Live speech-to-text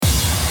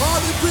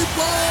party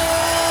people.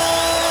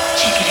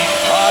 Check it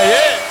out. Oh,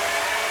 yeah.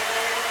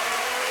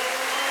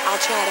 I'll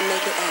try to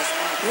make it as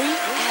brief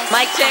as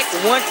Mic check.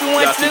 1 2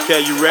 1 2.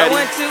 TK, you ready?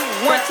 1 2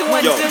 1 2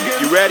 1 2. Yo,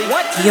 you ready?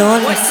 You're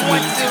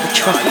listening to the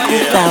Tropical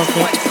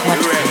Velvet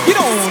Podcast. Get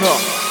on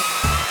up.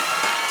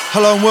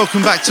 Hello and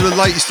welcome back to the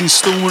latest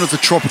instalment of the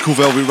Tropical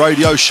Velvet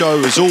Radio Show,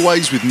 as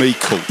always with me,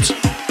 Colt.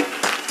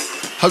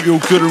 Hope you're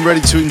all good and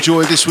ready to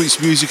enjoy this week's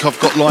music I've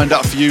got lined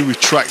up for you, with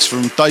tracks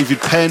from David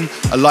Penn,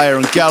 Alea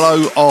and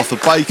Gallo, Arthur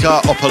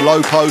Baker,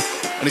 Opolopo,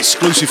 an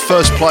exclusive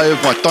first play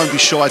of my Don't Be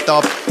Shy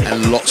dub,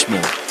 and lots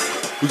more.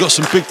 We've got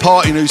some big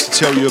party news to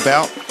tell you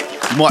about.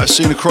 You might have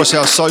seen across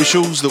our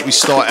socials that we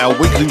start our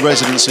weekly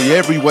residency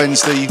every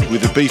Wednesday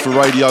with Ibiza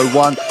Radio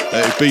 1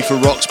 at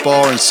Ibiza Rocks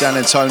Bar in San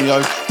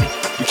Antonio.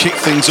 We kick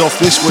things off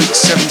this week,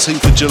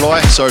 17th of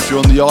July, so if you're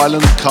on the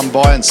island, come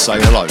by and say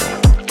hello.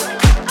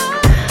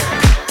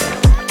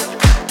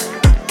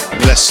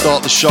 Let's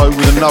start the show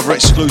with another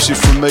exclusive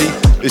from me.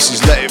 This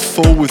is Let It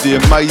Fall with the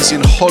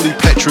amazing Holly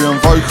Petrie on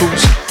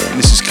vocals, and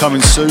this is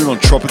coming soon on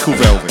Tropical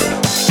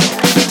Velvet.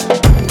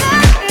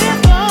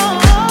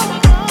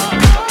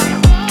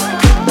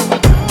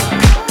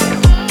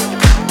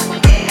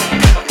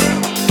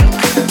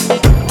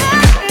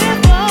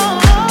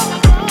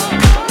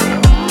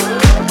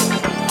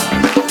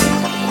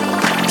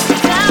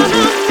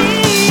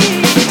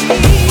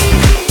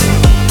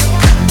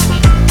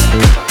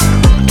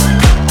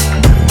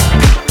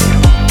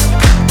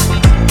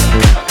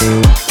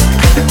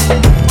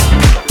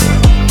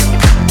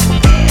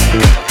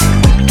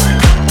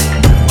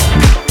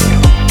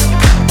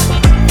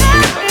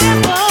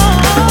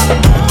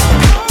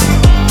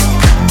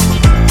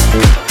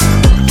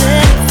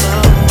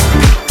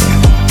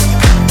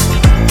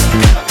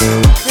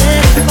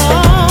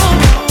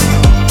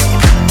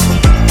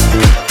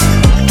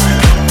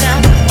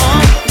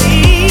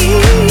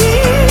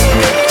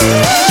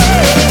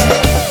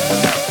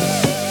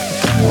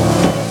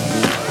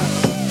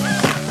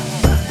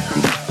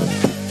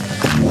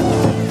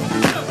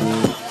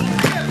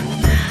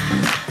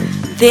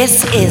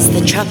 This is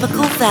the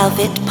Tropical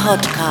Velvet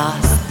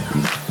Podcast.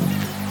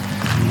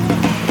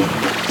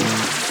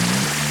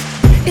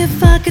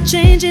 If I could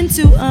change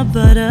into a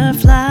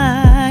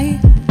butterfly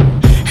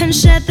and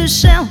shed the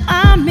shell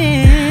I'm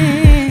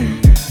in,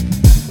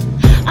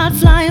 I'd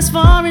fly as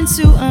far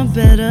into a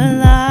better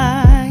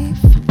life,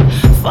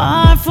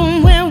 far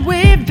from where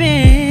we've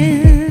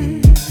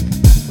been.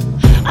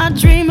 I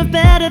dream of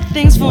better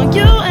things for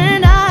you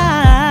and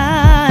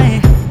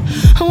I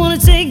wanna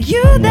take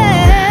you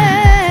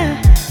there.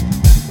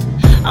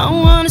 I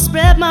wanna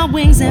spread my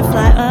wings and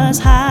fly us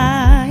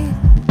high,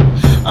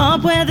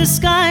 up where the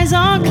skies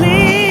are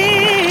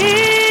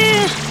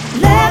clear.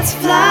 Let's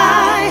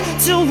fly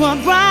to a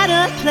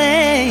brighter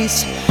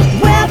place,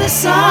 where the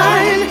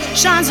sun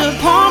shines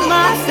upon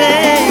my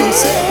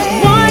face.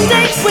 One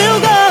day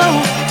we'll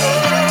go,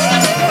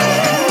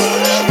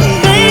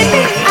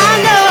 baby, I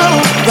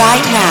know.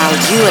 Right now,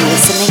 you are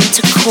listening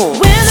to Core.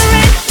 When the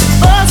rain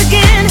falls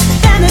again,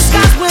 then the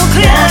skies will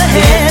clear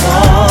ahead.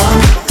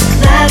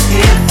 Let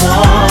it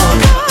fall.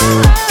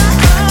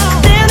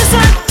 Then the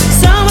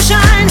sun will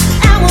shine,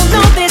 and we'll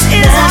know this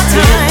is our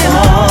time.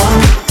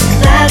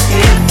 Let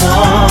it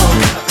fall.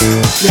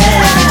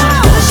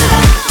 Yeah. Push it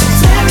up,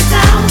 tear it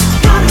down,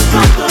 gotta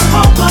rock the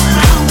whole world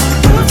round.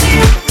 Prove to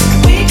you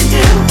we can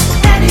do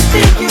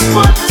anything you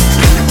want us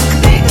to.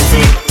 We can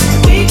see,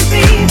 we can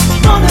be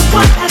more than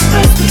what at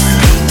first we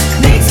see.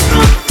 Makes it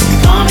wrong,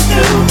 coming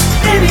through.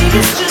 Baby,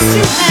 it's just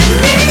you and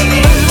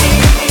me.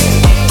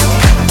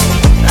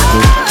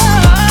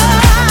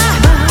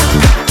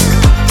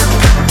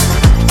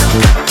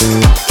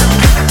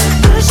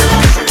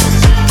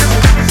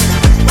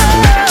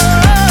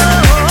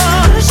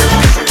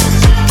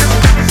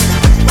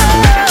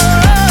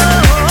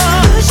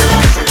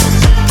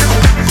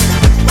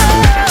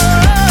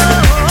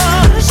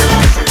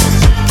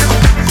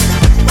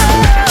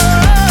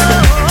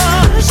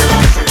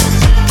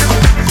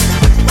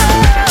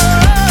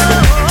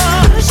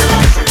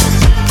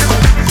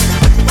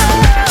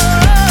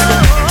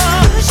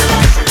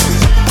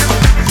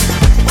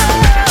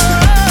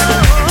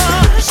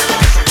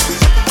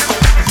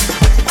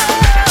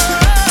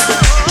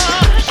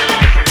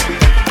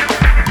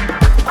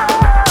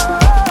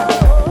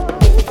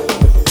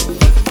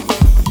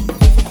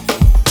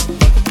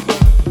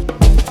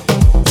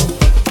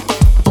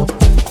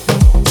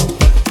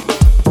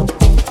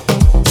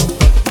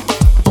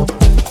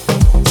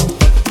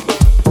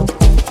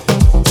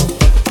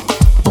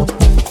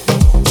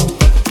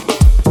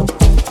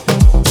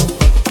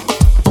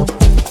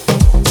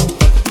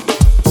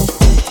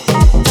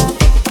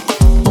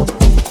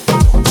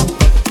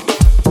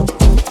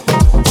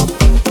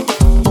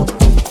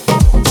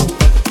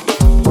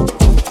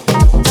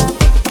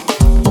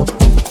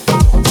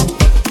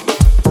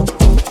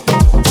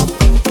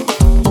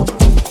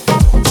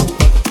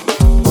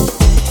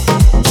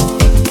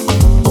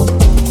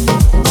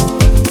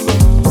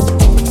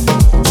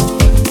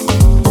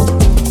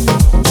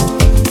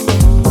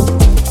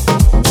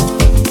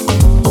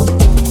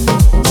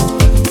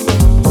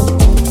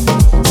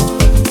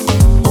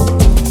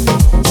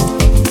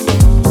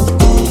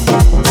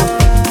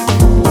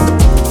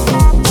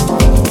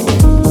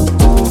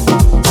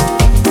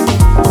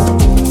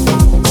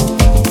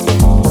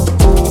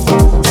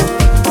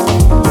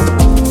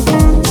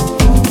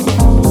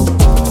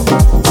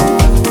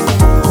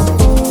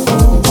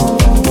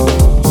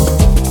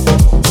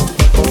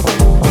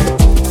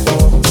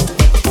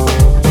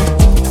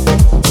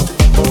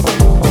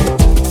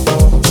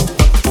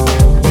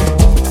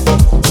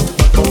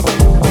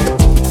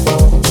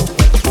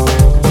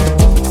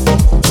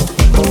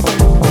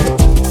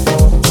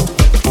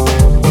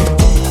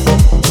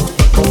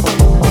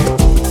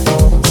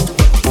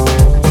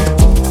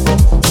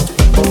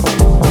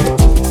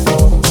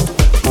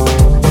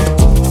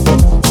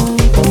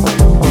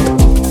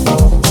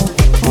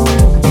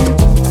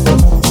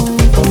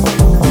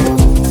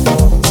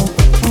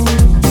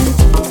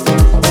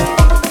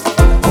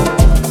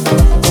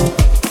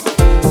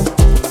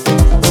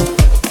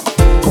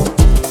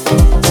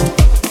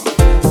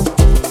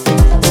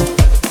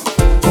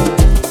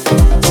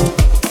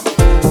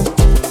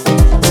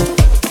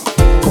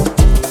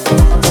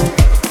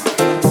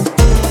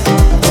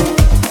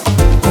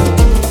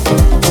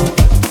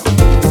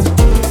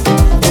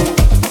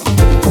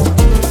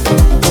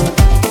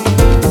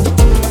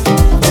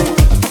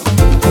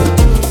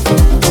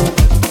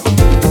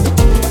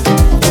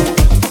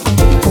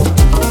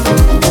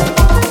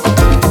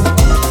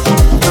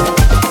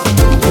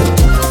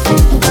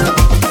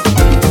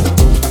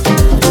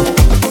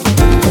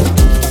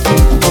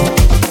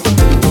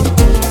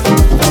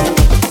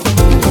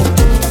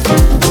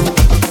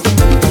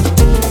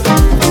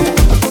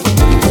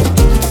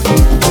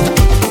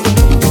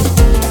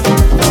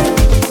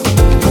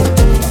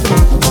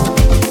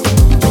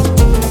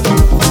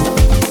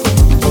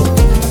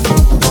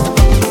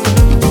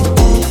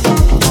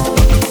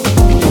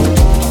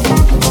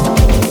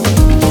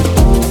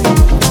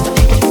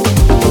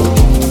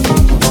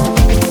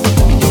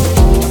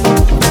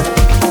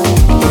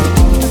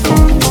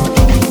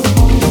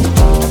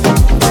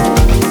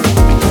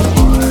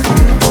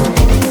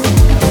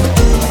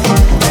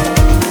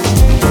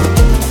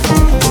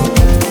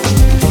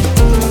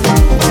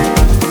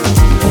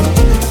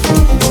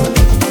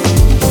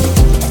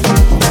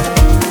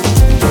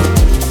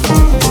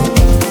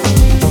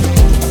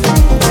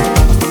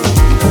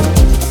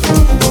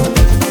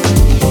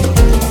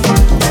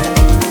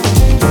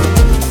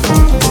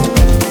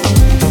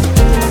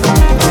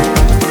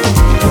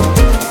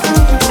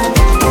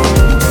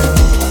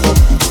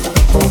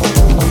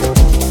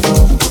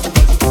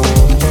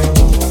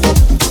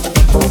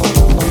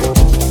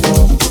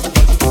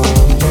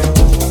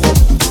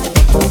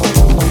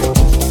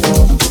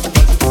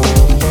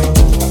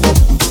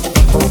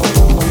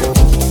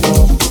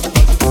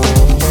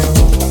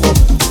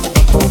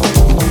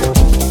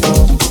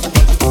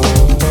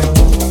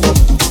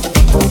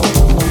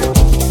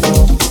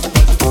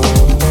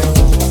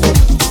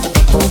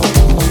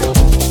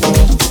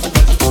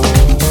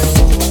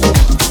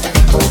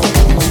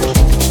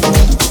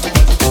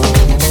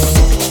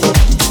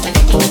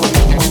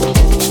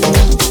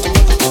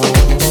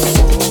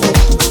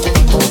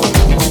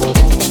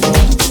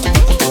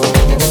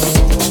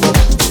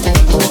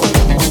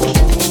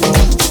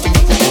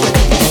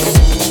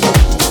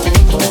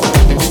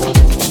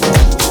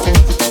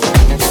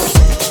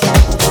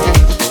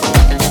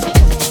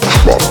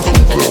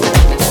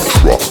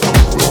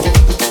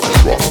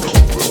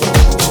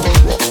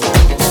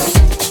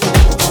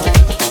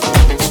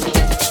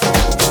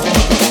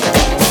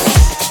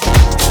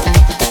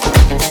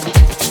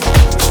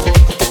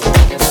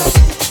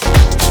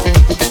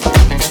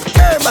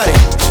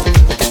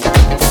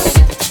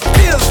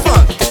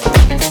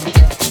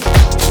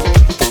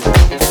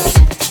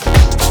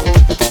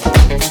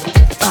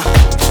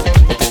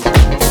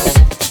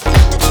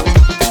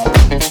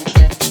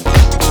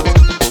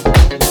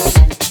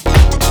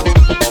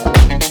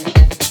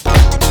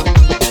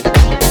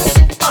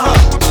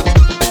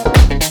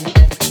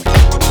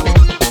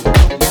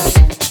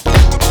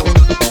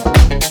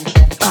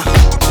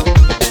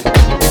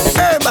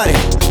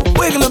 Everybody,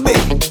 wiggle a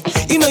bit.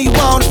 You know you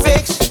want to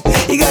fix.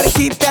 You gotta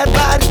keep that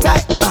body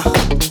tight.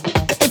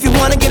 If you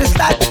wanna get a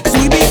slide, as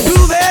we be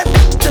grooving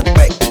to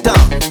break it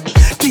down,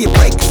 till you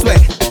break a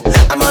sweat.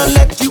 I'm gonna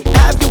let you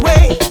have your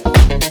way.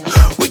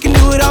 We can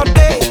do it all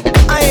day.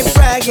 I ain't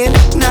bragging,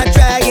 not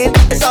dragging.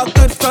 It's all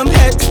good from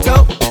head to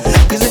toe.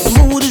 Cause if the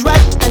mood is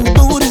right and the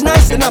mood is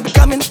nice, then I'll be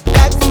coming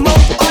back for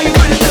more. Are you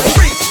ready to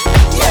freak?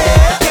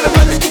 Yeah. Get a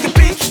brother, sneak a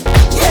peek.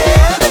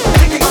 Yeah.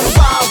 Take it on a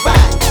wild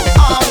ride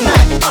all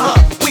night.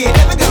 We ain't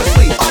never gonna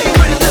sleep. Are you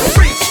ready to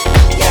freak?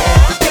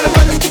 Yeah. Get a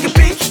brother, sneak a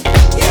peek.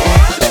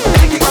 Yeah.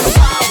 Take it on a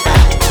wild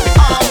ride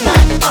all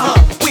night.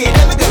 We ain't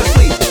never gonna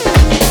sleep.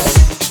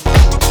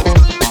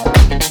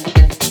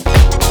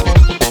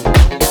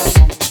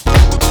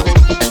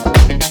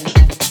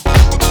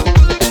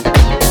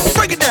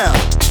 Break it down.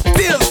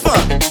 Feel the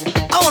fun.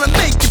 I wanna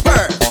make you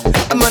burn.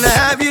 I'm gonna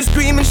have you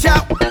scream and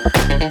shout.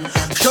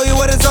 Show you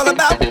what it's all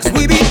about. 'Cause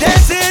we be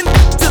dancing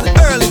till the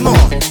early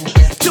morn,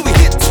 till we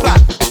hit the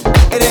spot.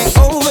 It ain't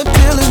over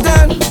till it's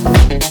done.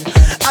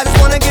 I just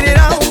wanna get it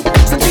on.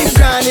 So keep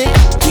grinding,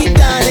 keep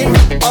dining.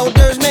 Hors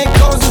d'oeuvres make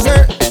cold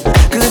dessert.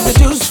 'Cause if the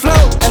juice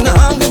flow and the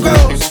hunger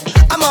grows,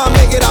 I'm gonna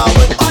make it all.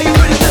 But are you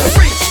ready to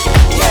freak?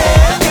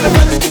 Yeah. Get a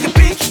brother, stick a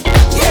peek.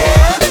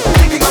 Yeah.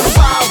 Take it on a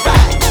wild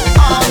ride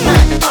all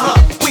night.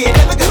 We ain't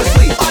never gonna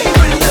sleep. Are you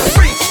ready to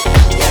freak?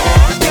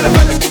 Yeah. Get a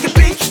brother, stick a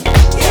peek.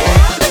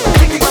 Yeah.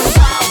 Take it on a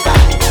wild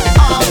ride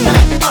all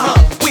night.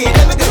 We ain't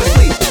never gonna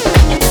sleep.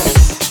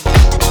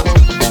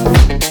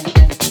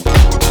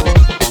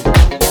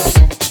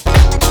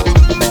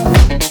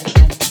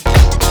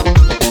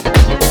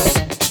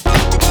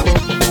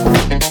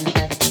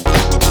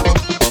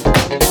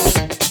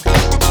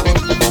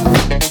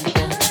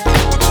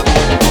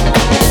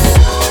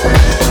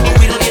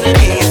 We don't need to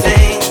be a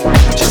thing,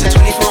 just a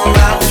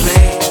 24-hour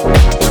flame.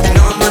 You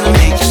know I'm gonna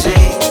make you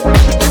sing.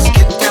 Let's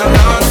get down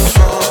on the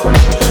floor.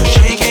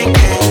 Sure you can't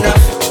get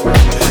enough.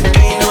 Do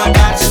you know I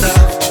got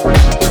stuff?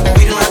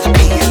 We don't have to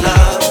be in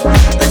love.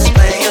 Let's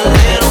play a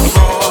little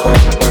more.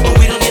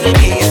 We don't need to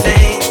be a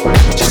thing,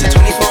 just a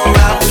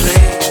 24-hour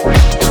flame.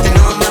 You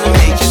know I'm gonna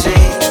make you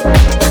sing.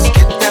 Let's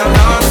get down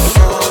on the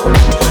floor.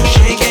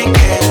 Sure you can't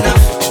get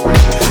enough.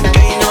 Do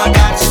you know I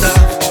got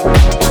stuff?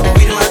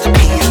 We don't have to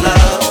be in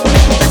love.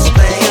 Let's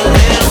play a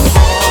little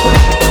more.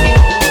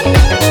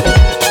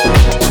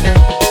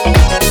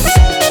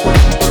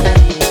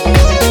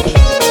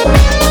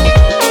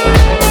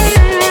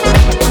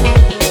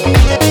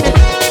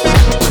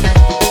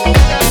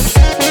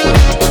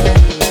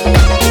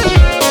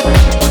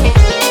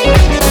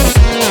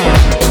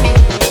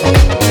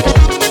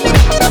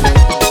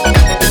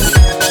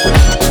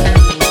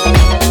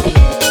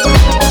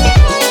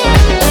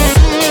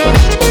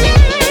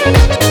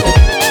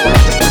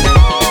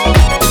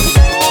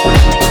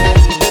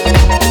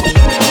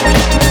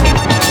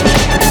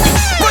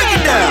 Break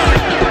it down.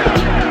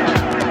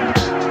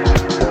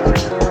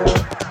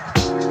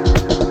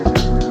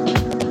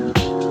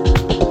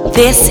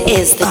 This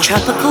is the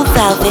Tropical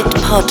Velvet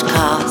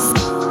Podcast.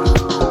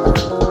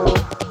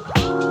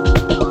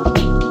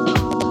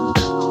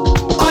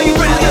 Are you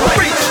ready to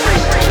freak?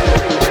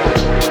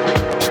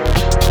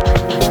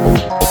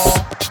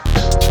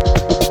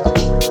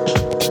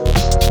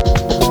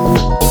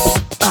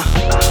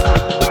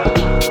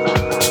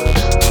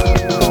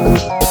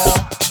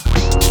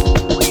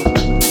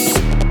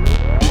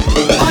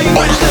 Are you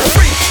ready to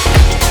freak?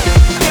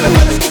 Get a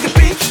brother, stick a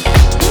peek.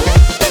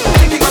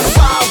 Take it on a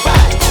wild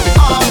ride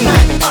all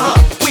night.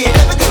 We ain't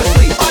never gonna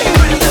sleep. Are you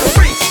ready to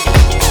freak?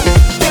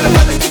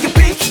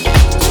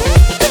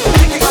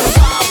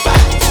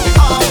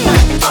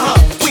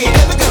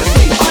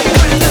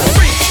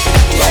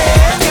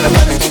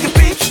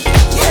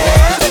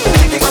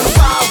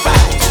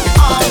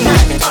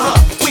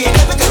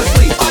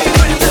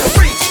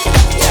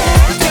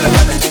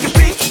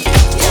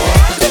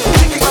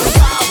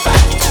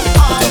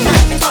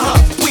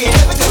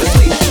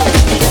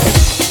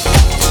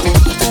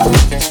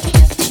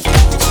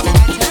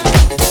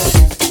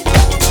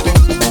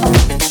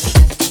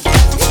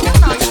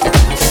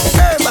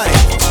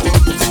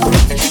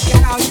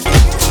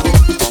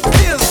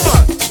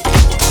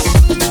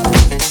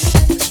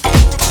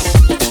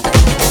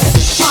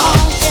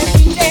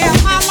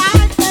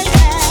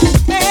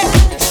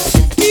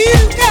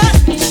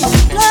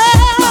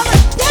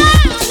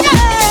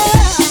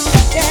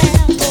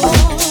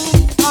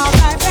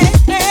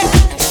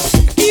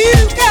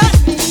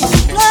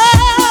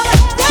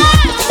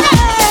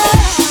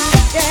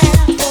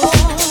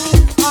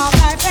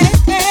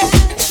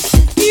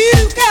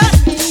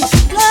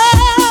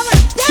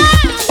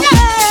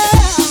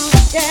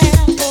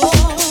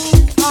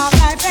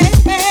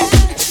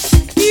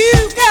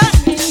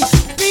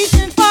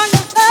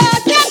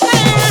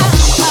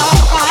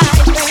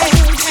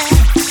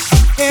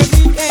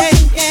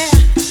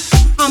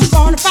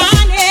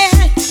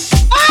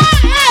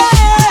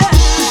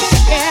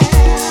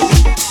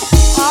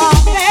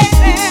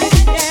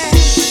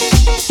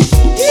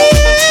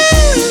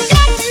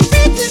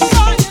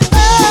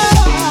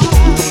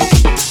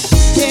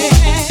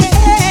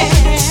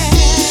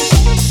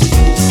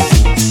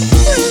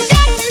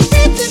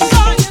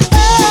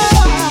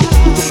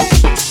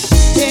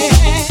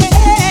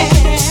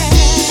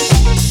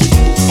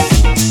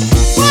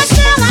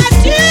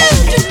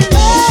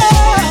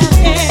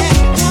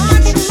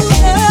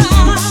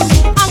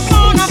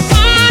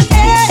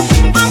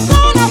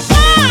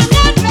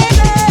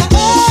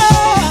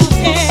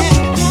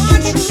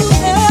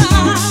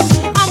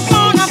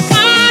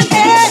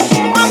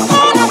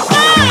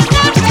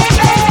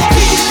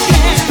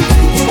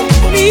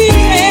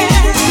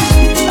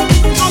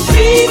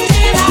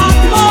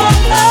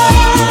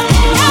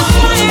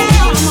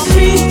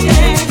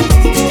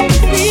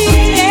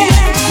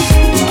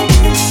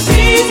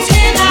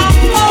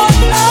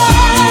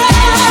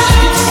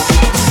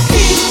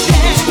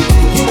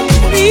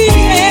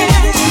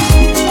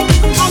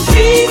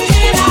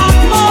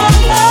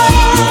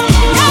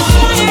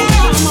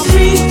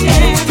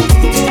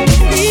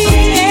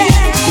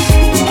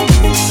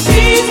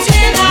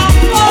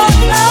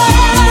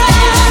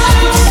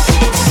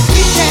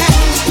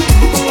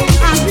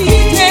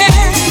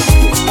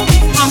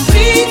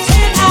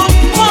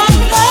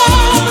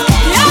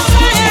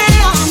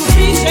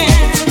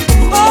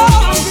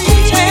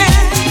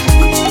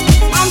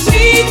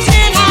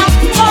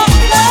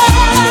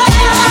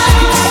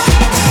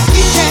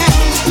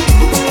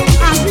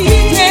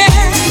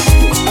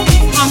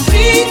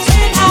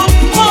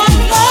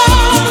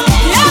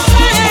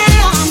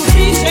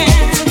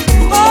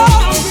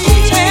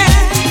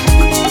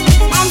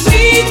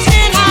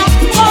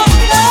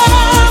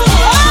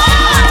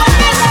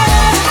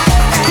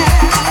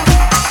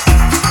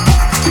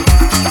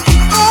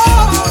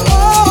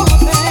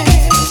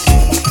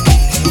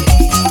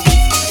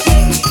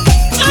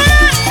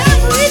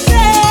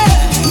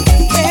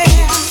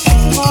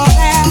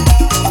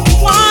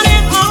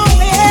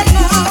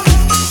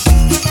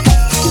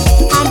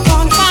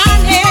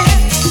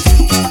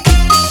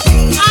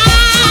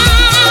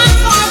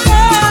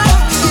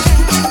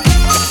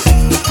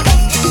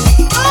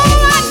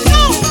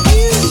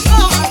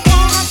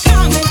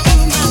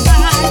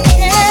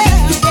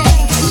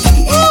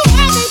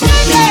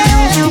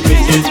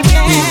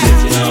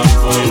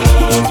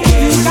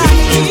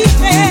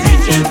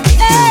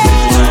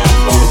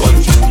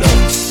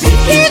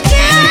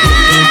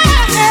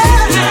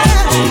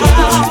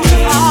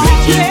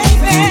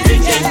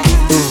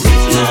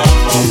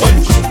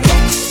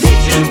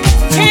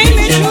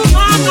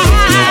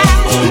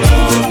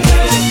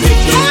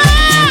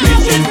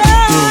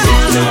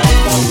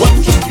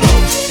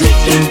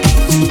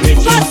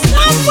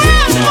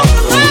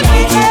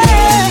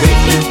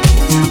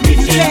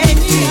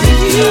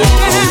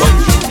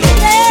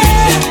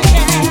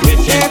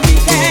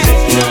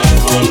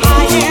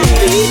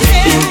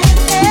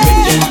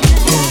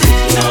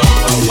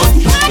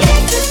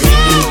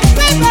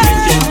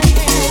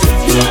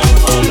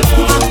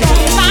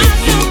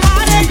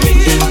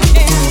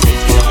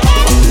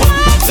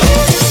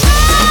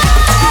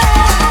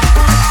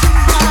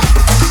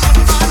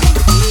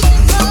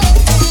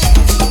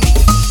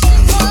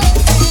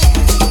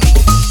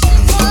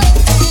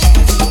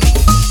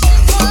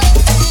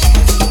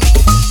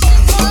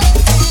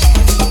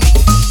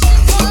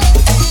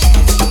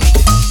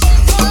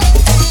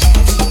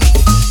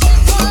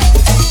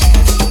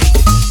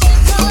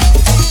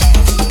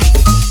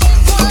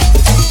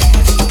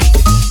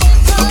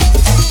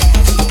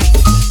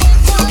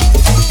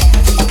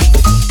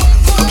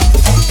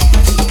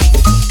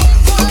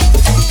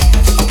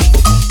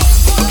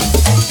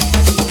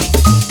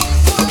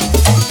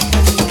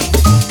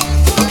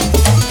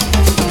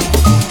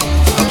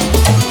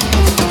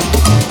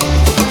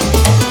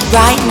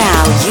 Right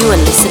now, you are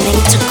listening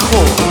to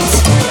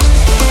Chords.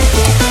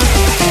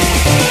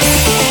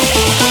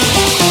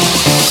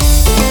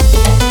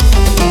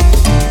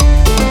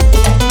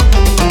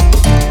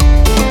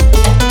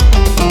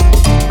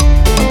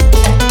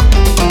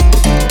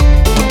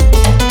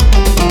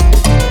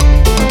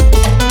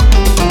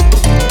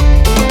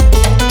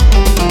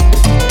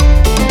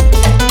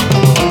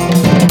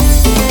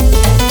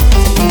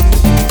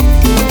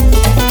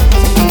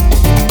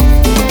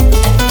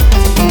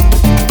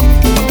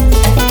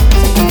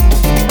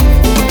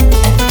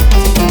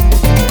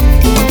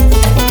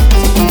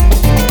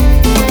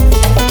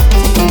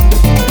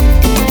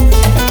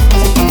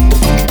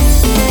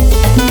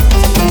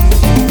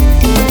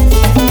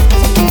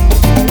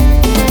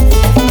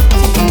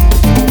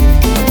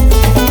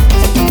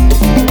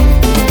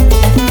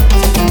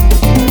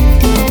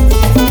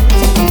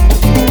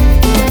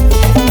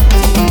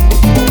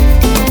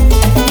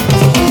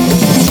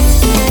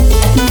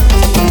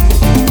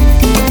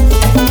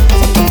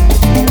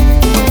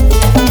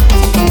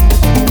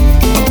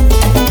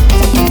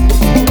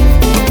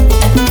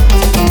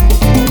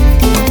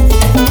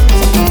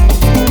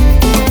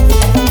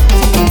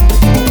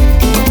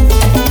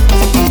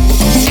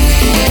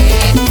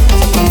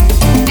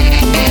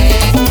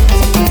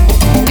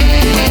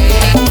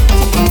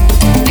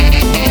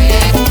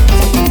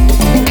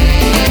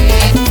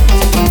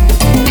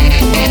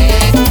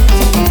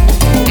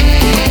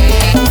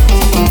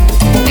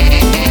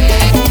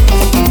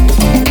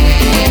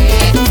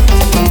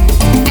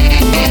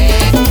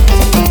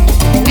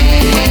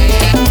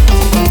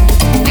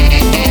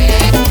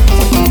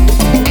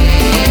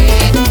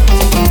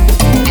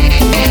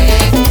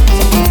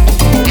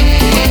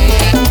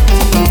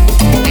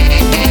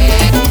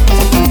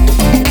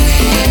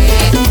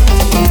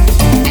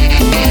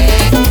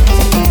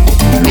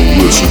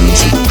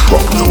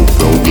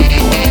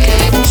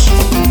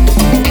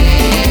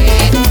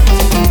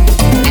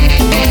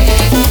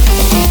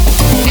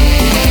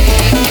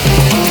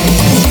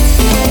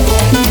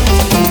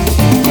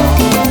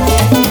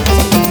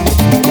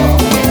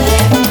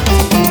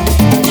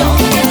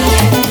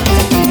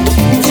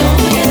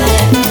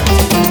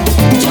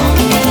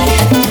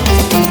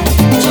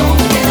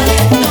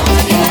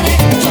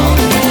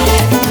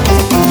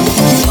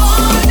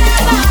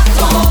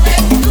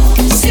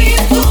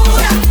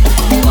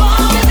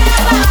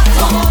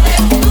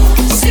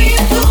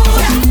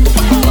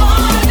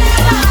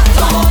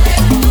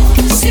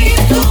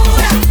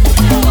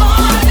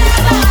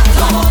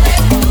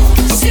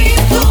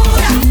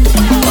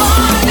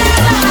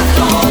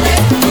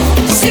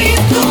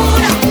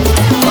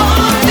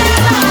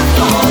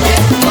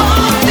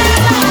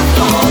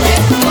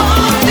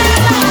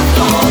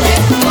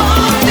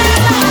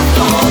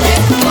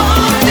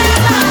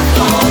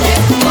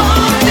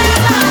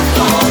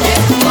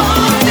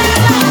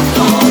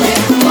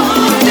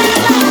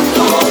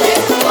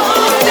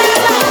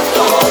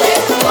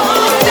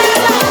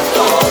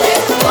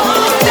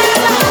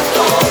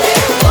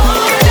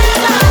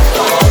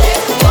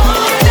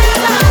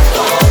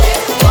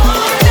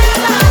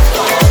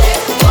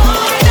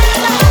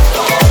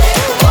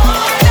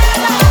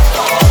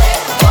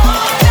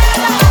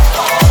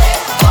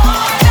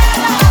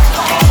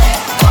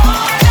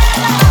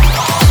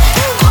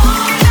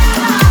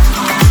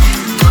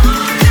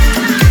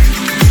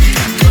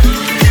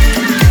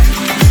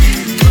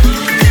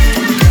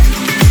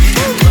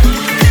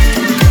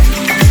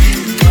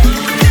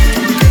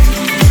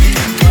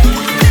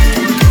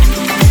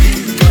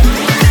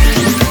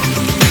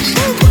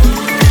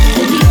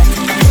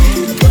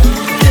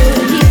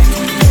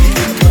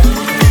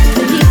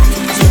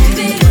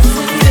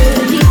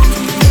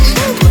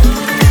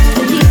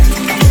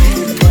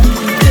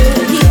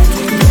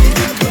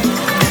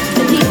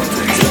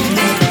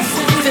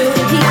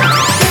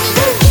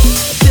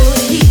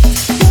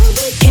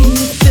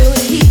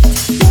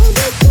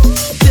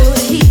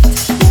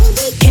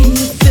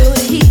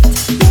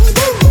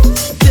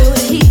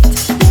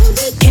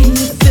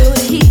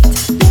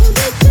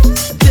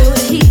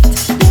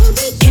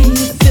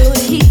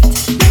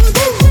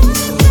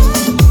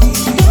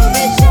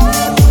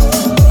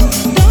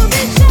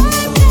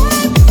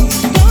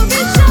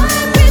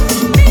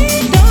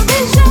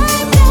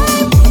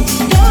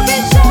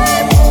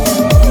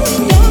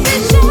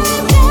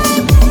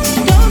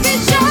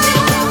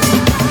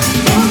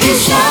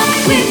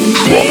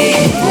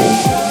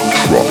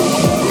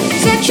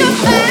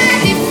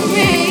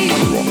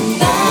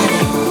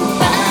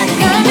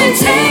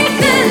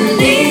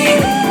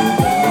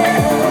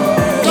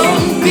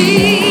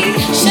 be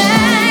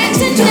shy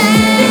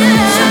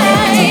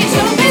tonight.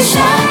 Don't be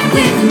shy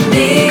with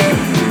me.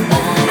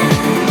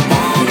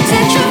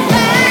 Set your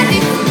body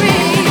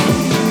free.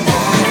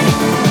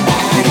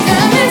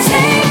 Come and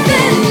take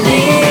the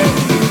lead.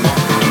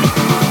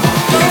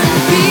 Don't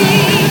be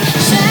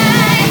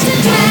shy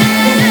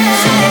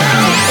tonight.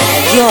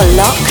 You're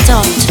locked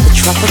on to the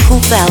Tropical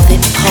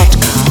Velvet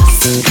Podcast.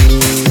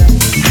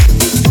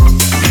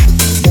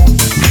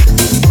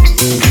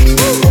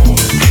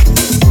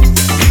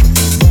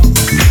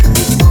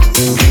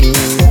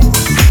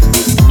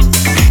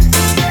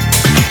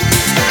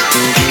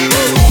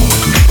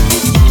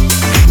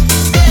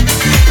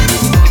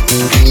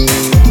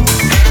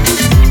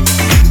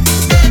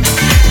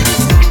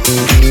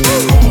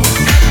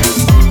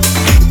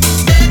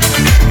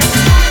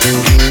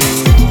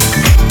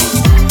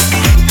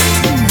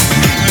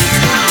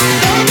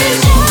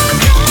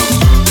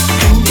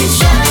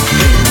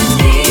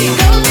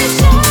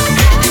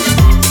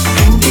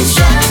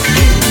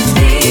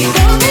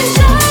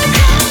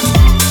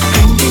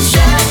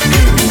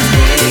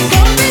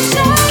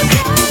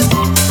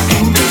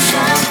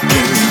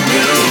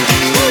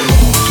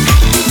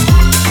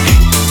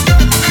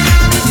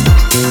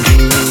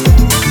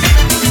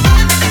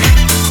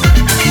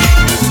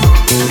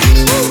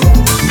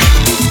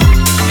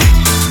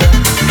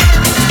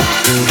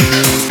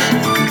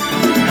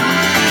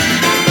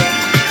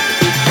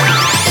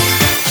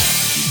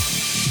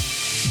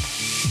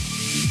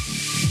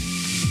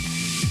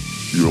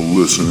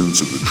 Listening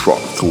to the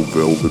Tropical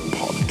Velvet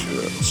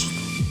Podcast.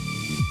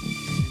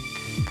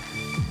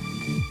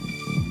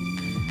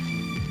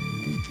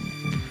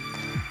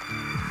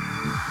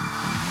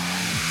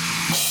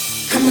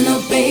 Come on,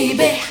 oh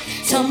baby,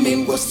 tell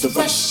me what's the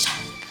rush?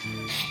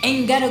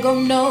 Ain't gotta go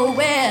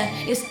nowhere,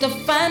 it's the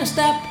final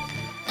stop.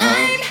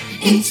 I'm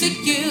into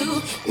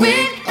you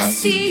when I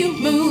see you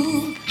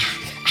move.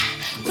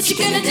 What you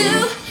gonna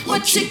do?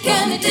 What you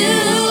gonna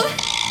do?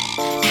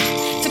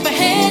 Tip a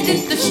hand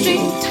in the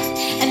street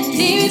and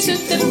leave it to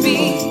the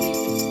beat.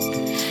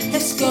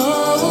 Let's go,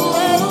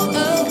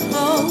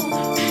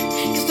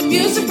 cause the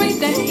music brings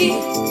that heat.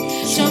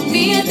 Show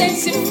me a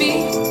dancing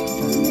feet.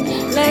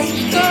 Let's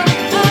go,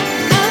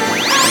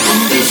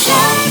 don't be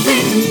shy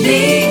with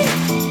me.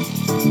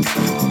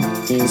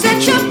 Set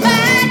your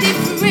body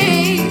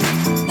free.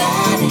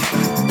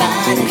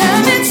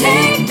 Come and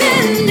take the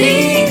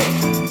lead.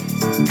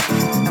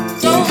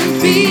 Don't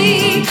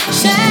be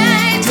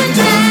shy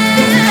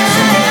tonight.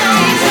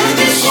 Don't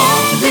be shy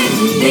with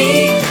me.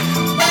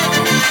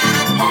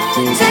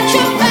 Set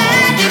your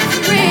body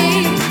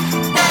free.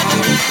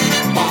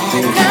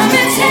 Come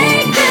and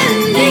take the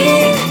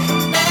lead.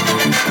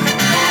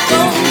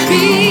 Don't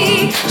be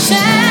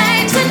shy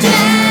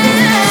tonight.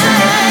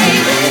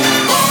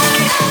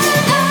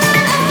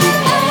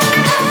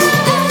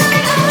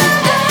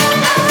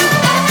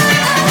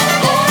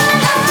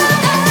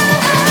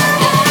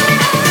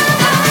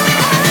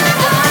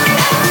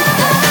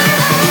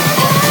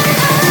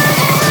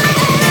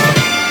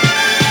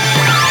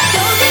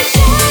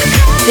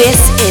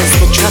 This is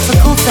the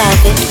Tropical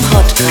Velvet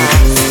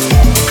Podcast.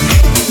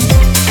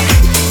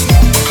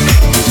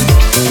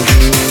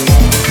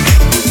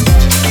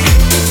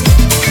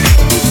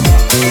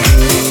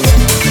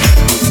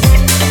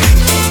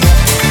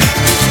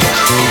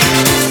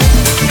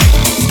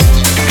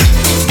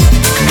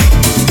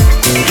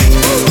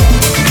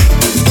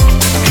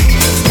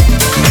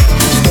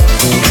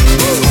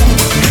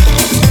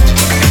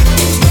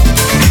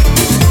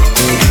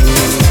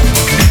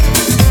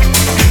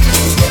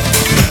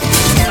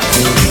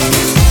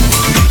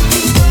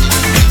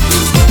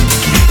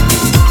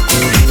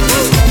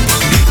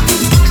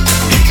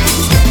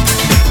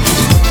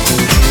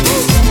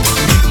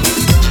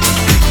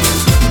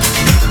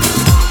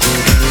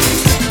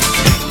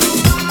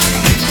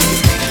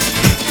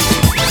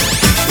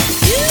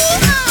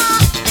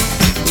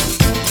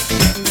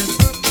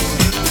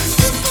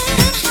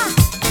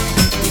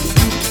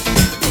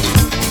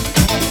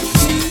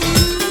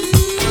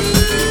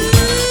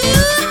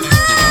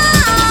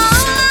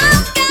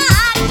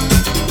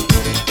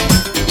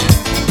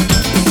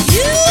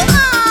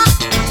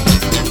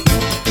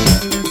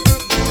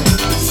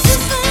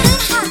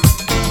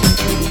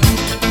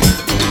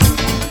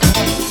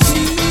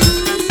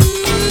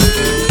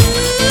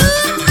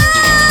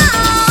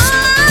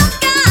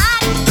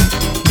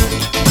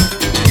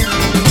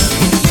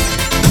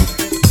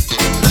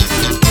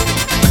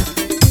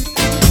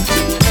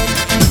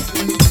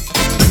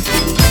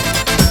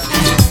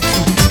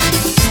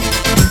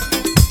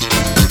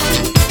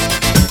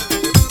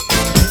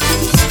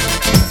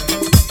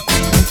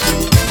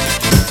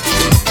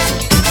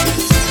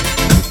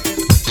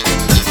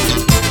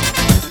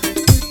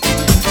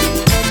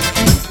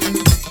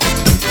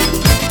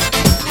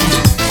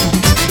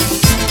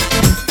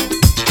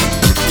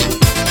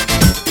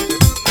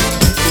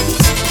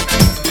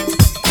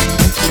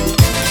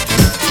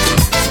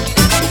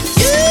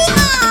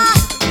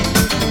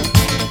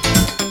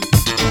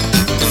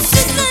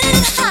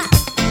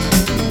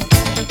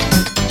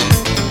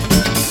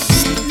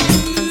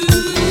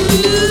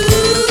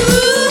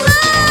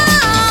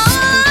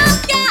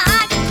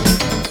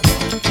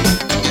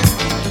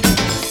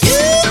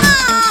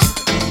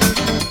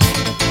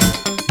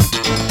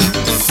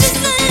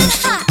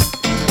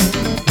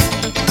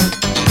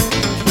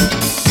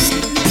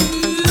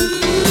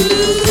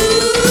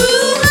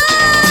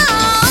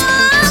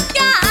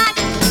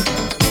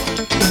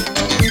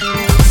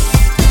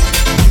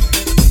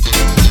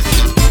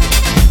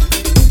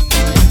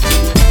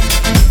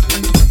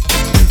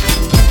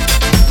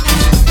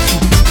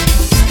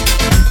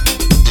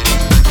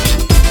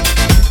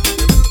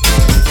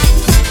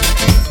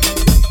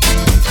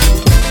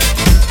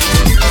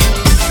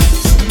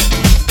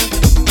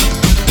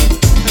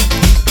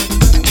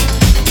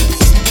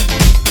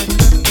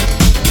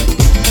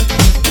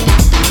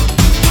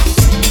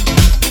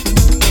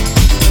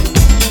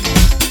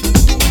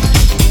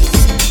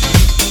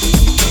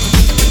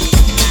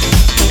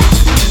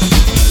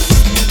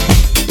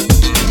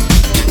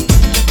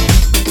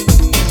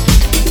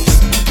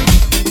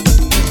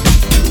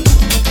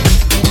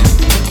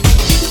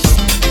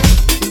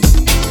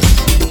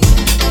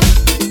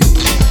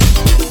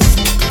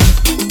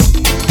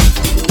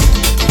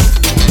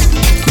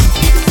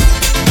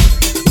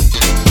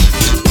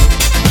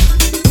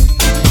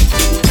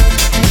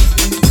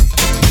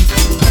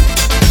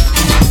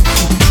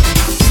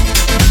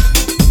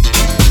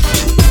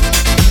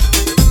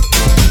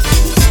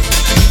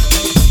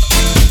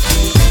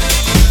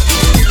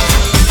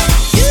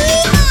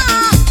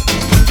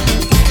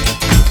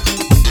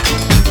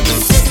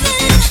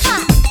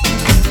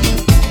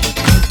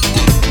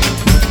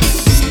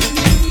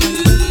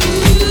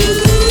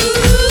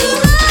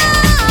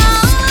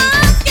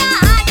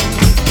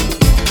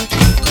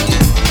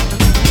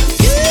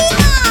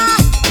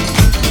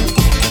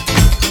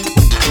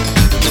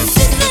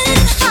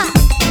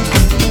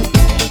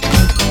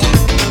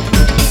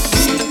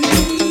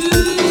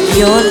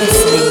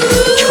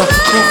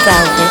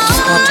 Velvet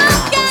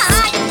Podcast.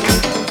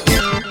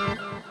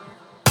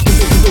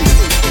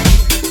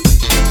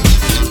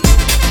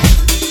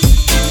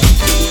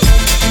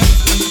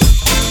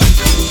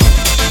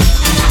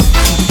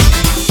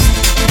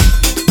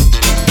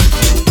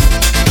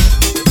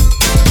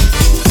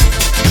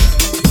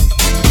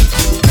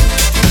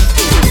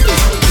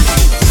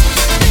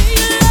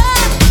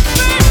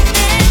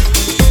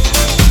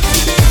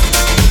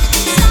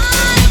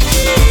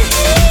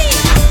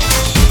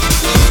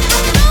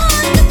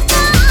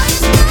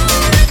 Thank you.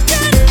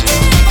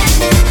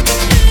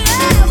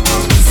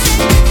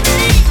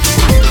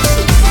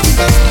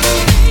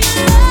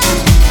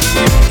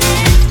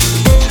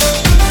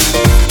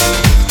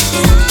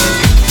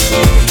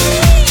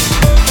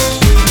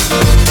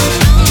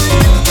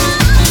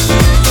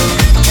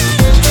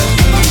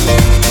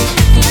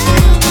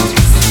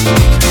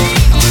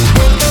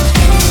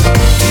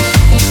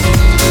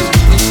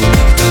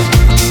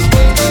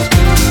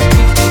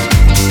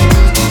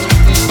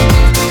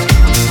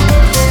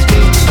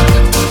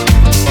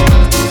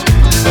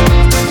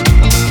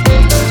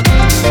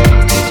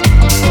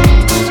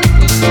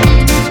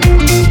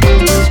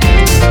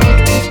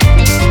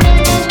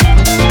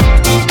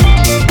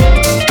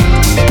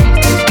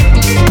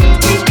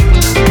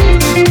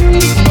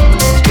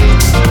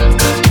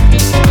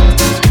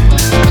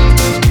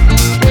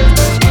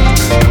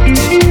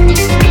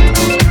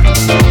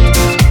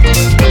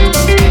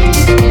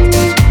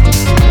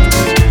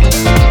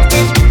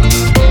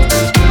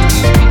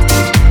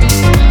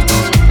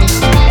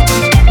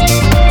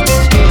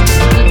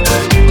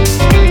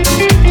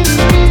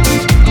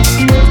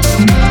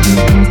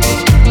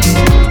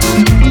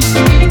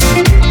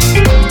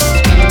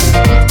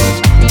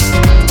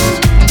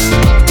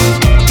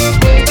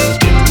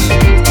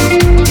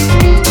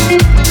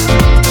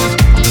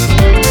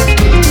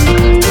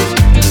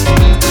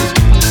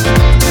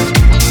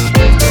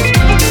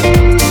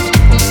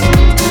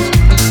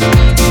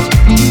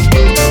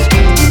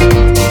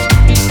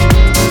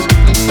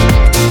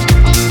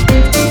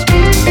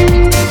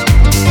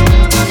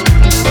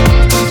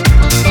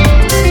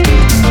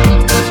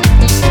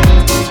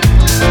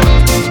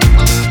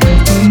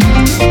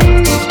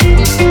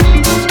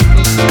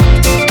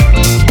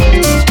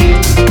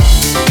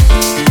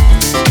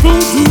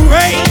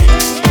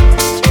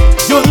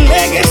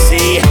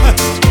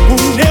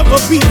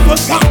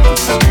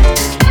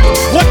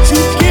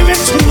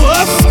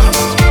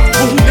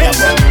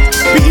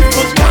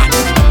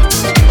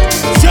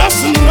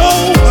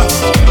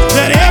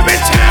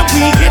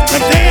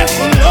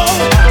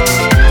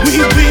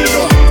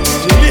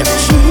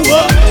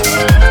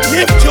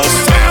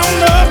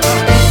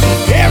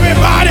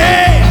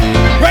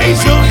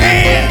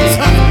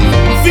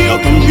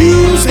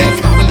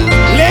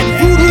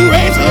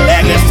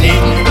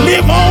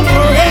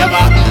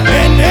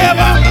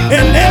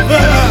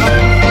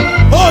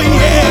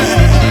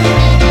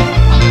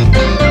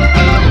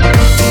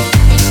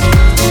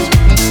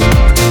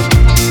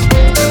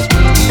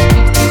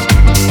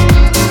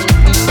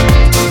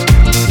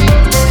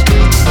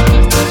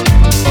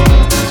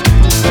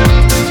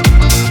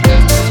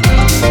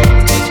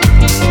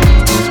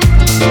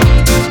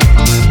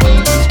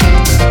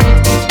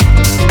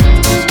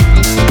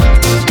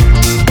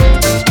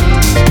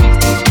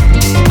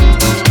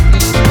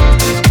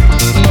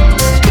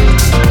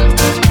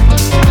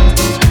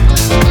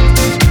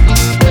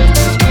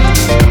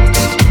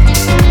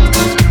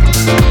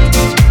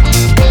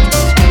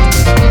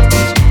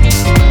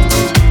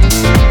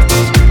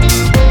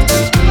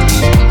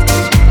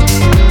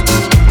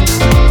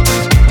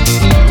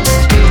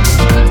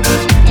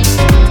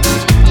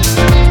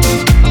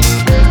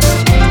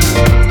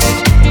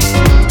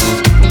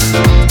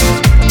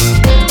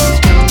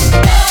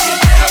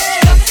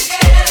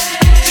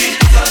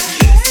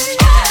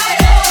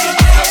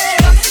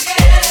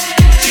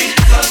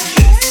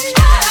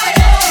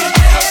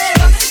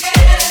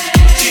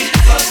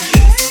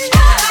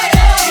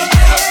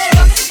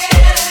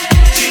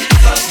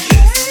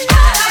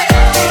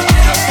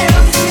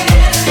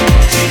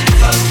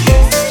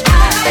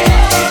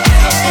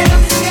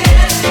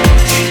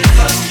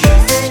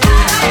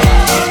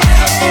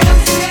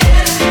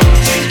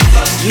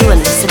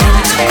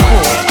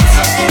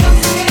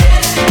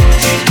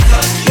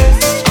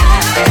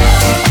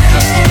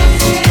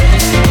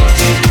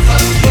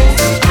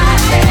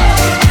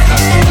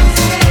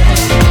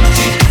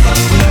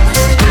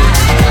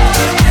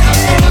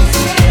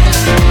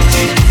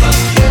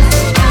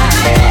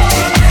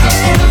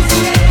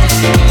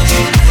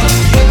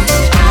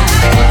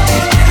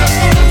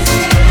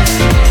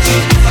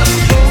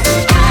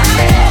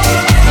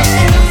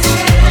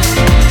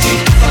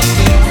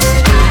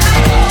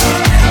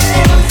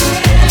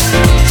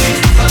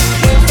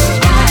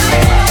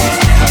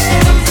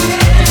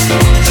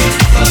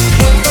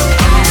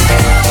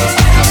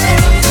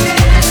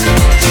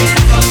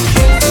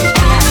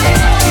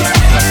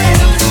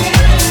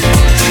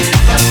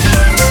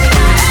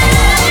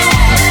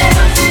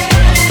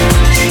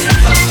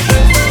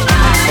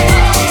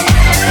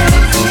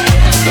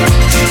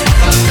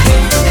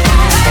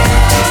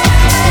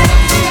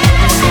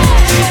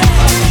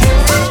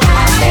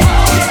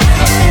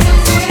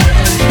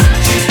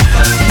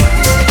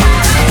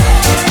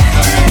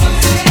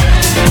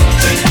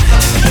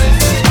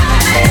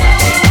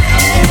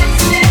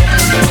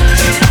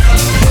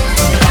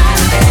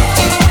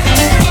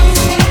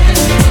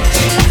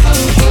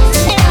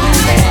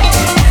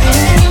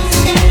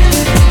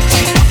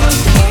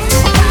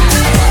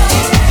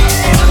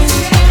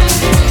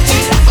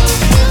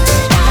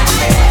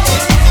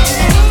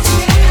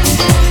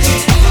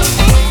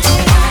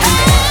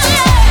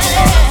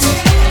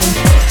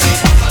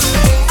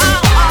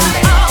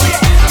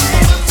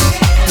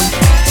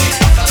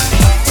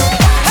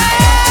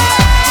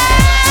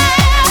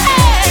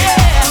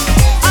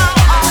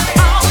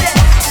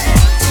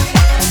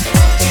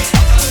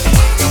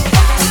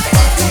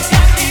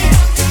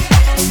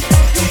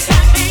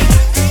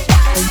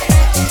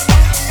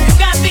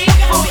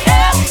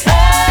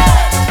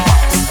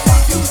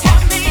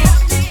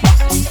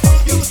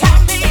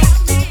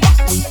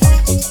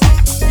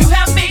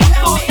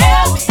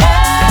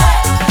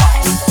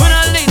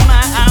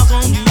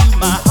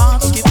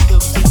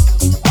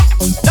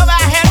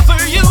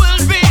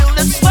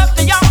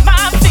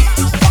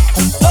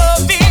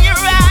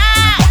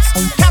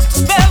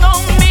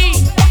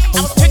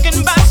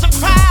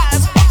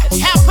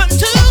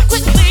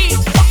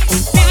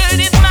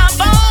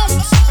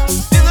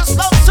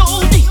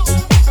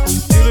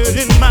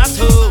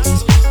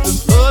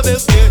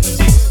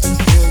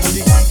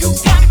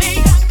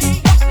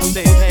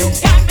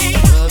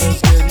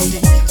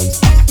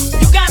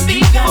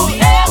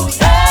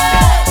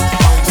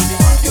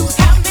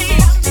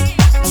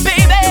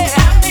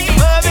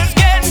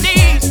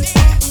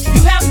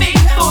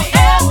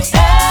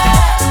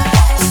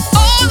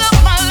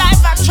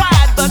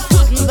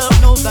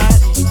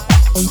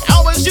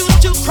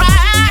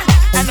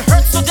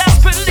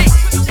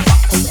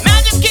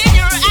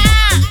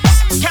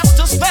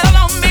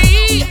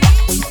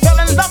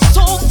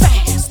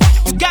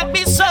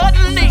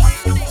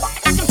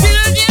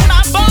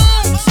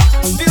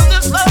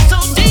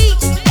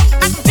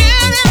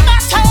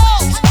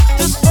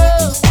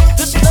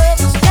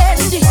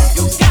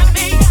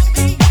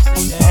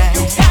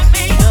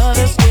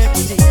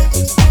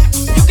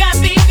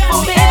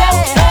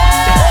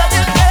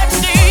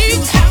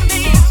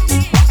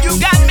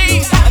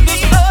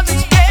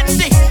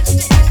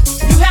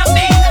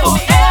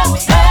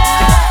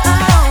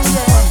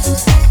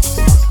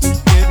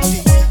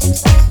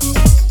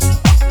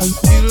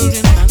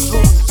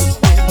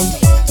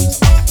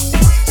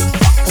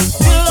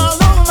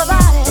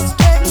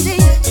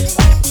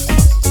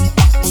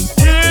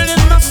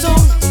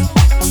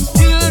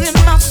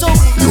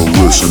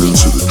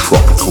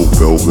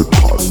 Tropical Velvet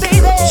Podcast.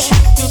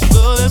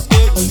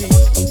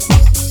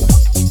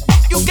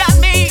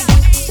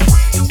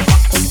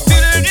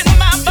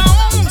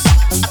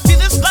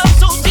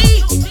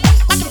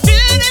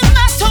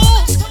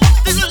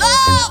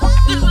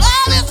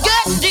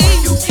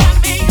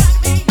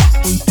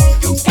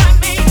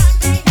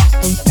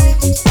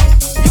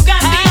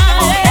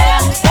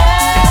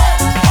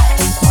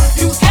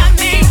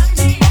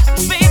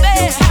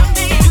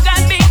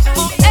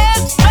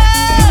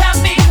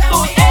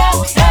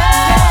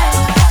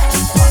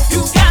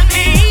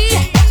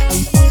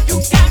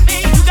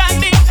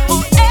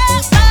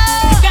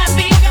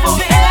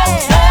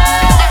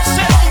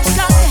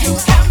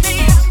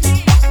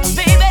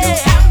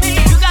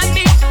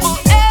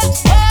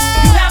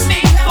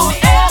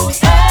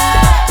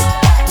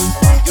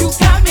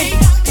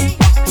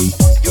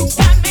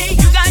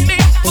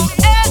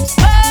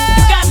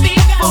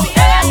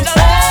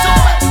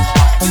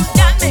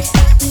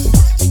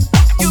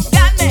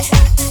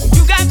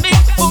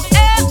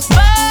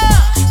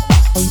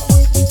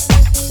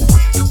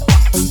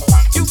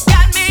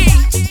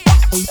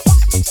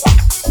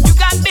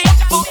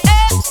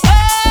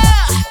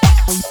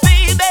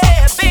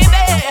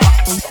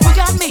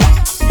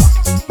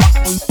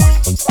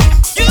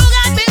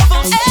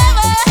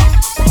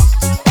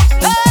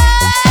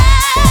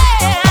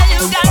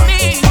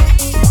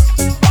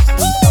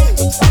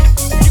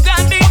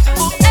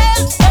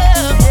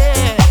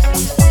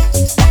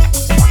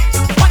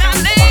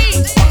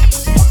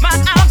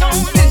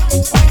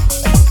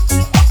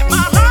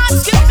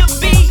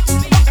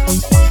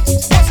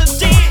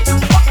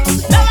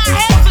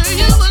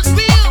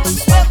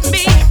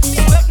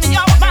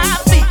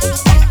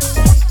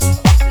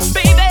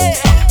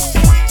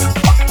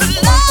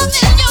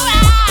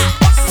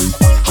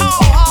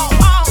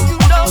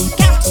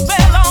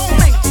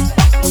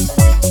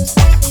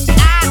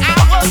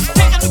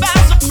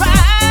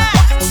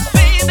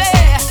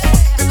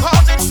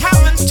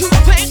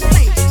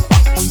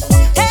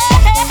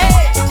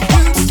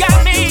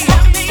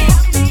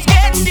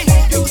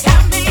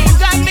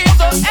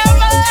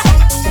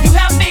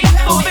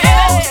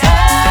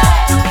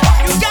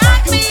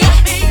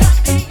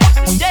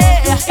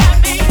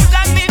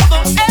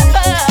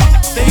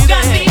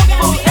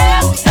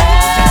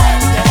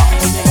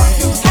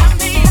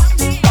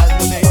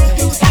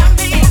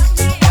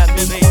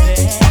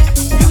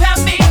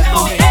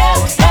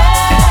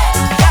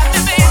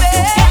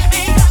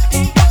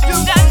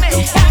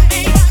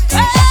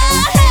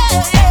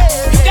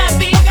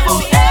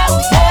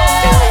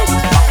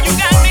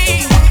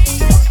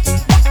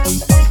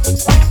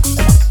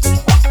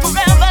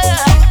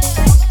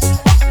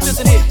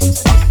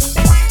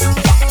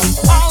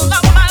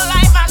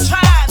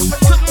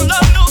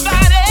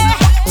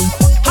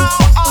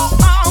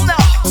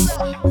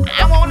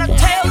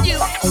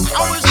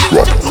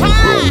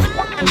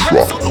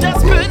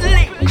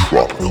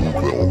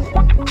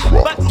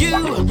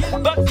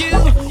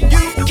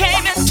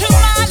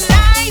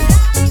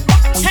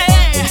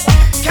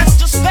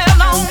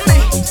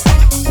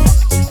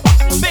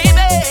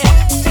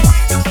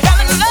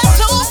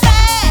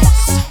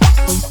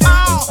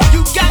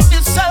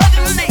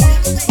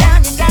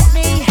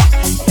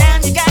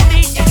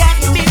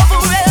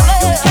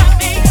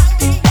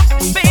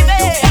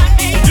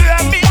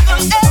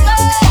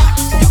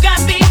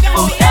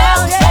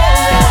 Yeah.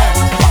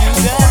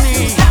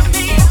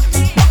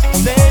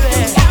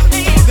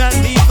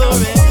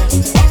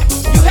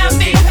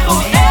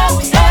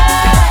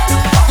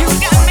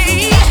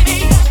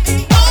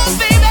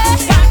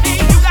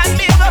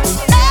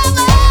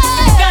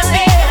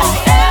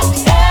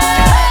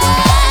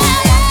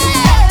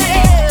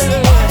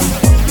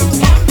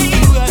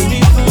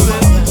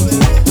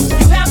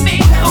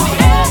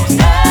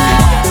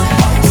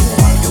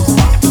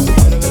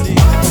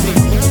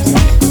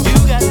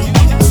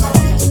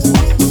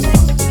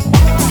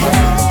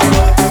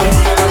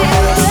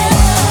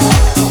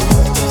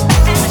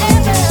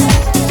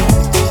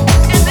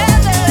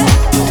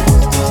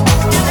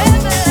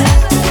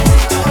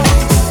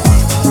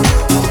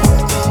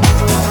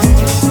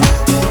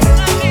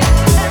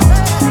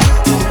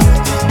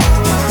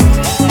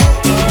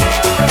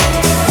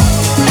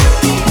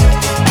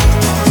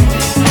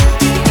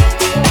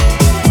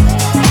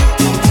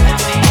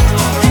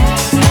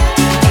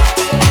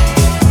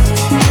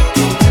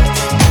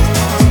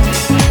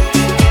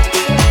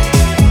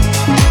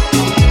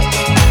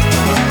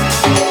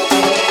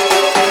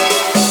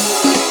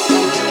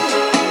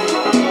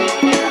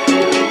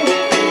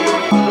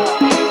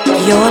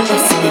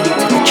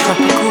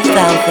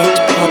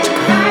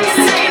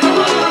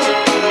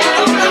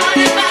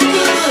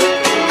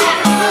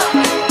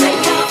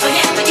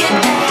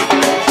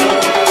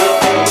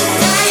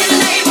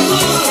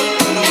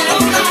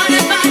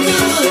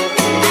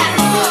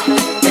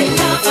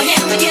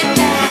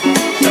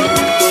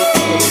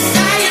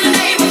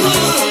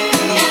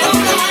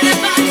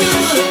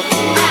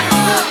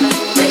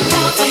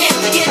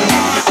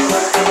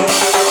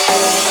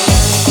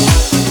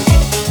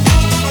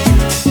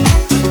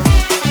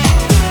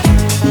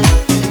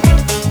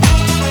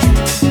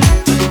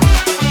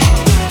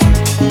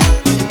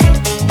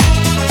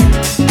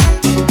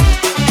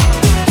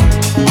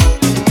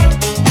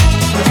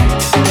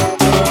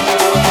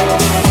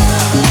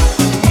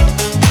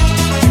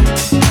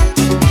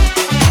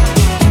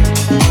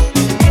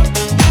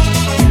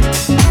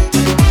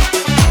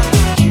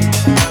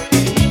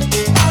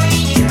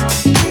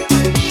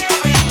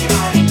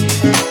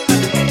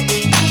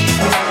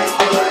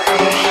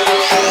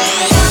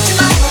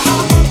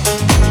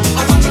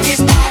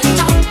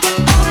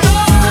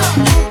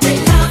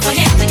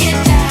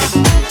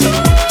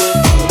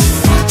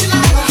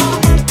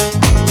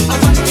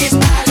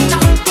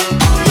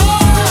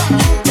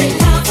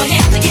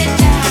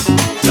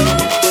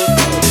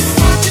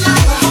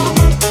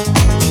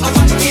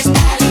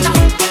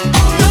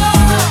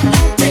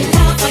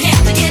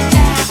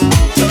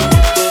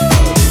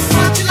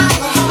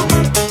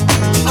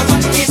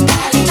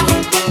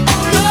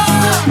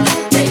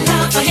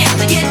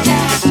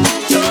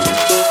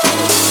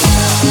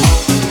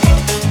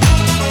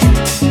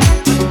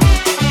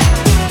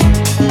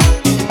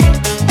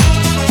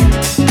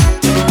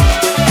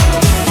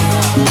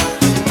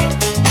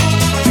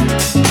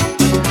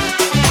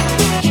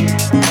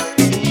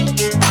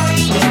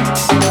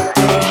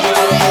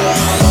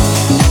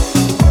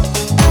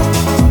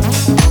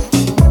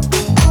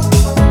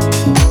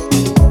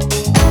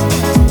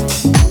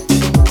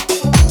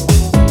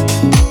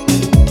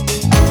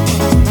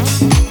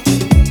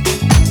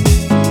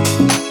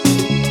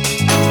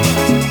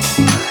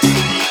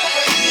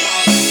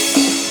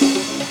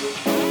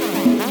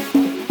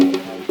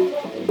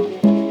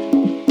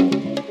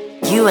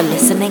 you are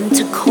listening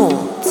to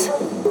Court.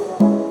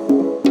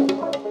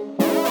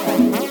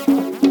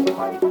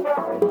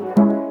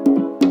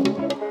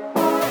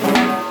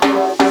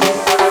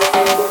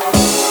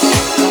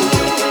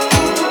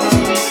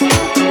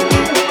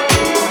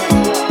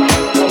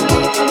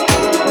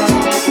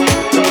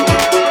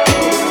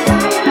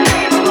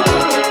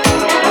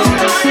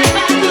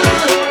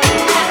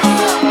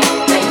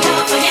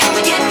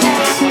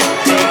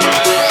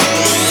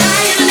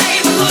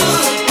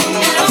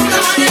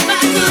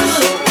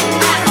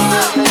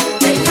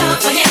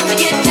 Him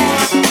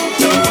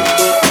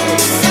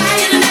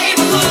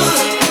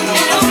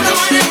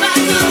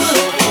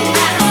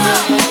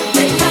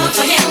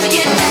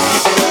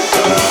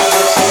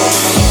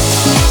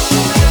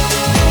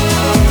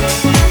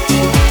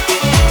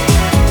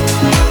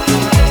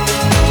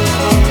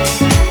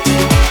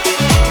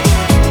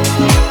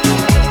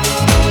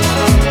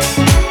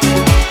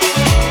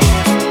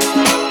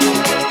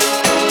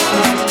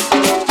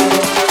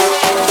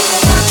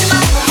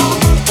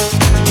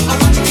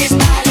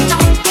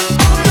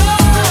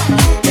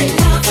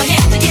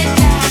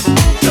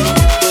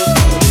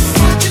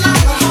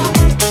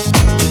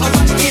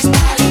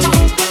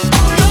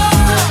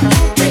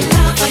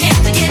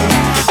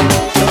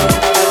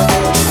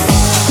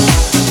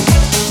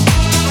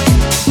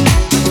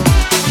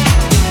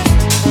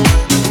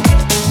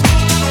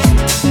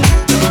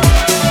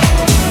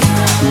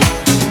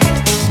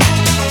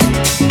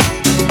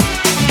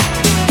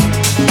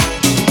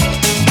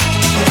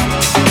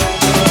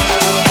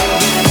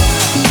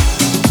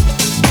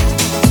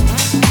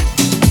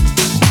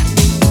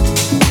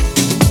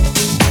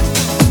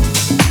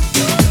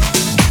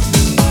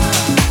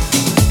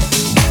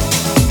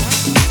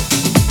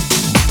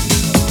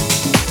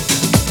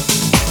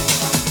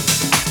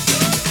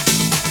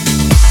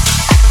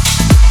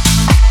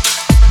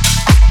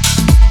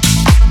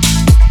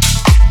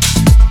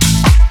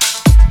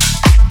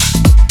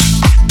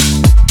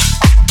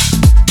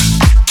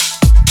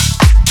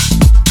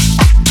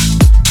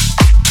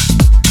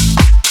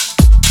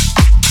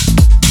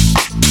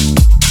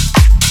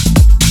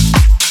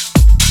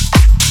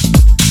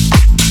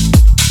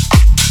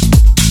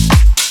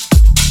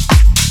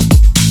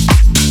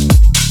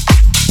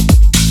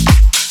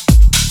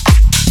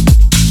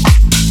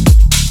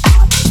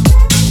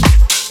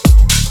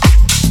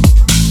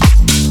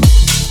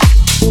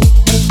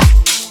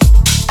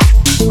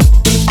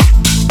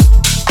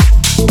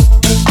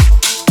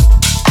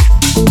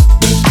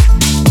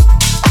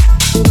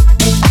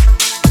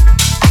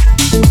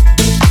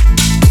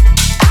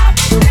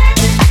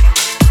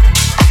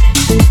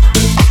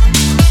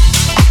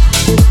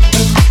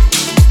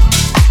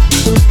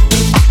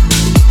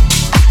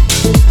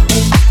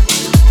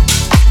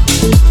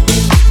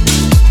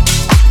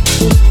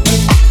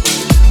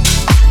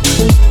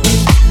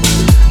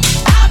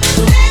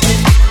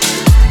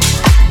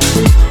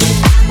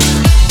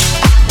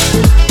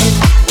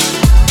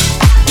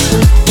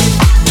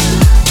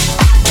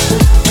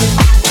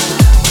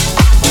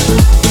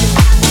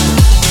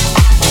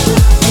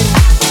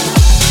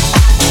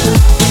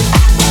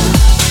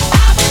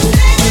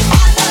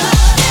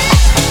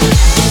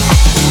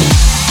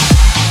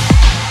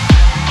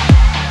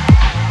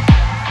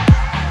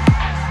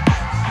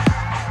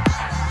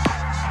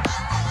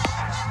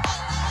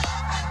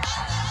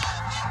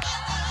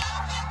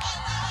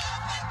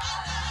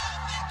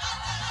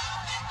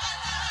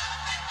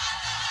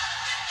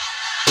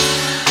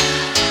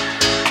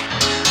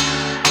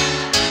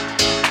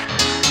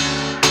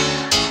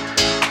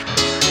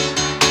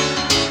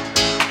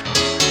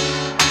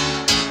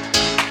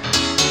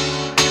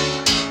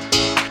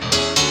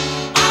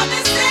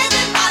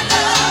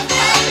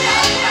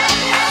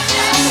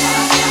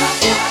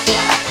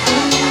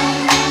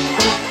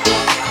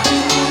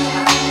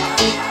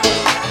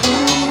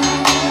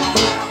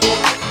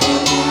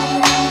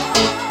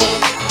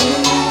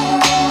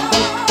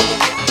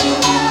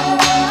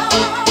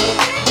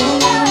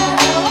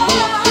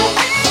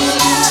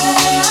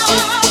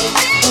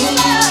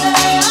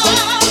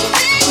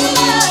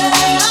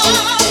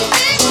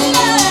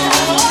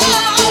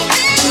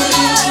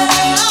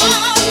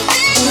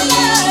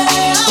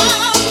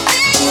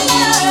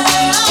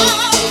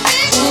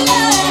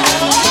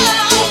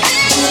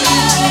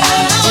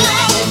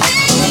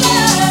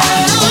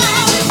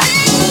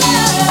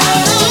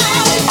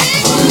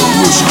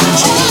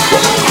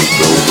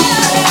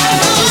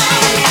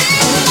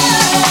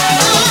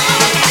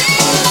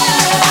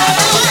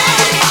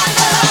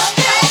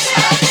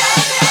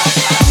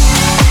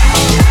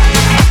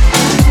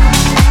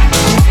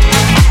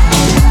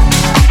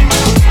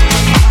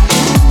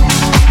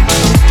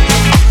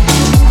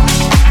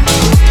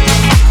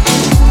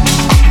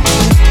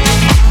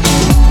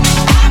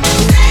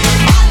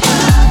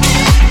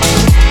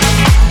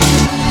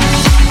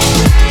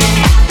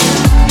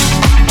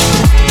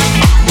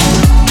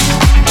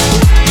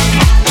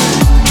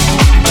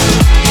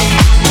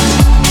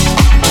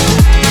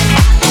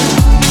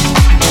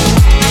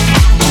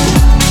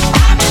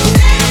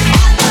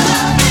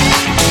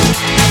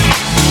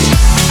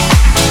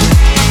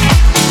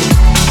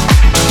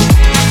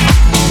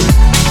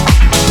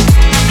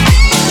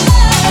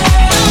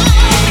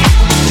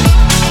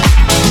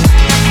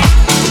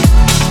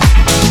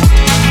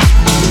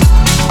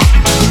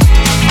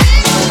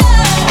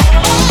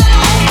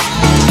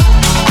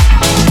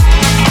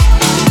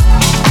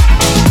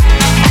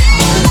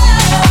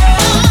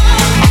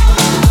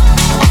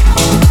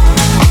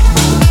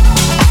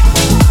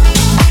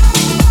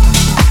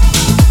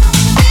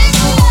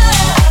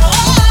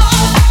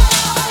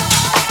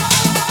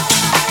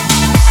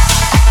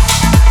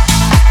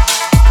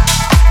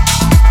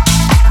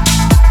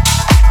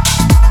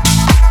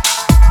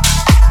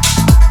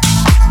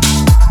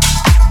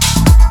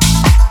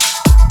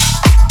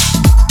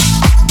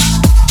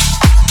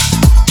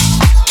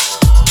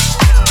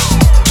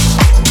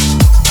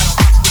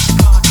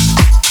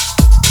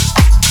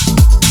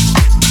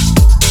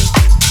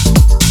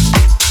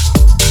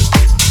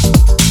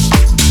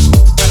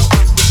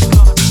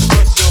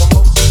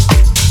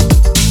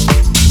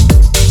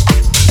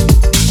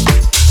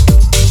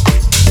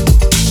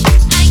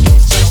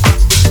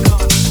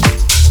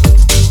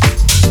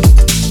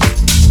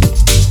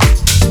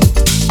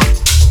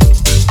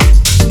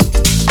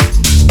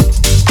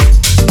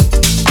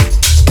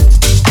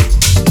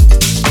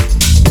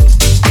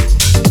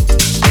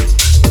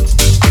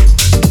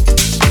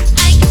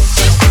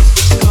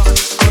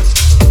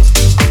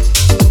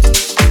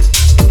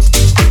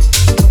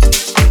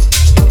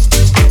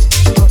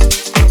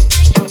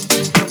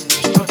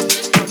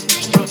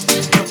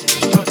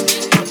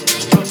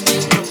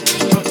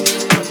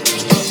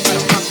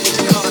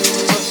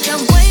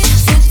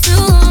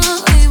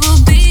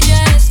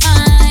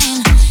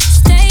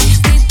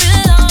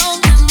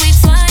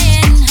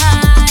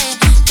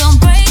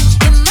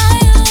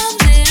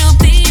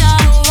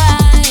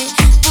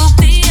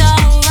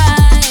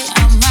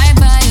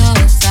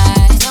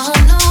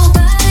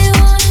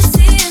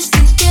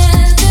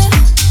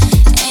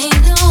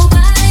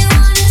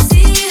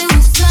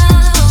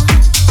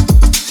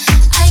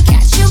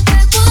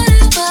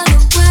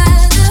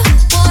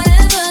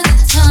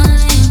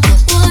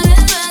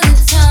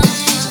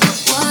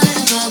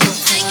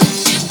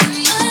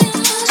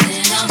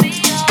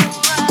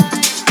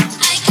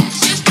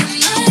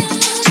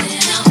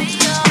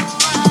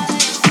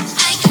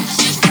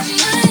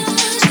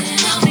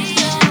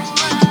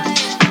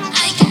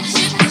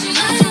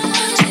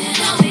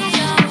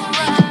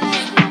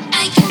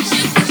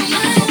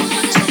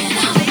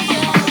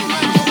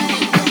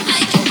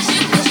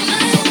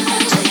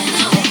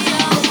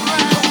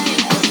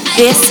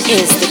This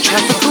is the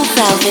Tropical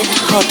Velvet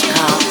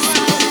Podcast.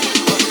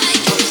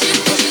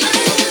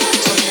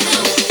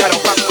 Gotta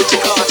rock with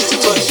your conscience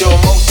and touch your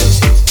emotions.